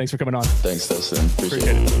 Thanks for coming on. Thanks, Dustin.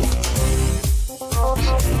 Appreciate it.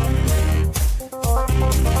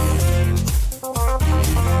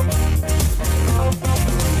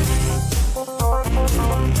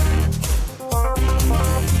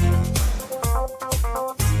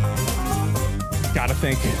 Gotta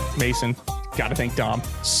thank Mason. Gotta thank Dom.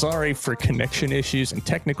 Sorry for connection issues and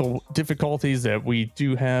technical difficulties that we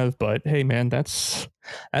do have, but hey, man, that's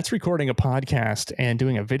recording a podcast and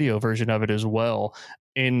doing a video version of it as well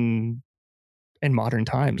in modern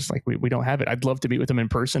times. Like we don't have it. I'd love to meet with them in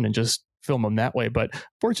person and just film them that way, but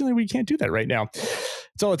fortunately we can't do that right now.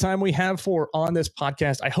 It's all the time we have for on this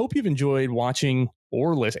podcast. I hope you've enjoyed watching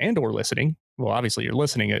or listening. Well, obviously you're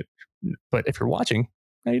listening it, but if you're watching,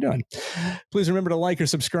 how you doing? Please remember to like or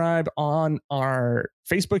subscribe on our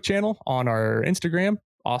Facebook channel, on our Instagram,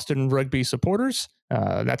 Austin Rugby Supporters.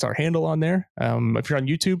 That's our handle on there. If you're on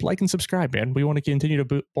YouTube, like and subscribe, man. We want to continue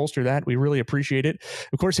to bolster that. We really appreciate it.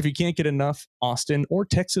 Of course, if you can't get enough Austin or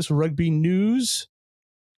Texas rugby news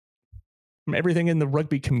from everything in the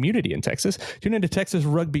rugby community in Texas, tune into Texas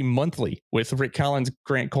Rugby Monthly with Rick Collins,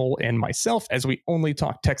 Grant Cole, and myself as we only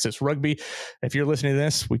talk Texas rugby. If you're listening to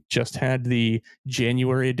this, we just had the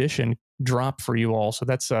January edition drop for you all. So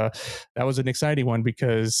that was an exciting one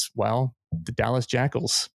because, well, the Dallas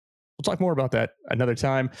Jackals. We'll talk more about that another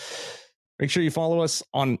time. Make sure you follow us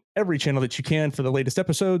on every channel that you can for the latest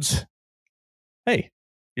episodes. Hey,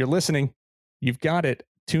 you're listening. You've got it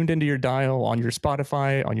tuned into your dial on your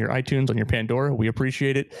Spotify, on your iTunes, on your Pandora. We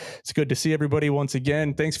appreciate it. It's good to see everybody once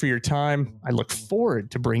again. Thanks for your time. I look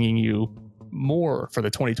forward to bringing you more for the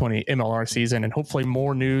 2020 MLR season and hopefully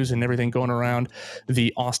more news and everything going around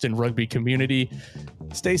the Austin rugby community.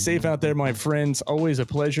 Stay safe out there, my friends. Always a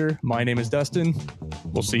pleasure. My name is Dustin.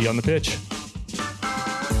 We'll see you on the pitch.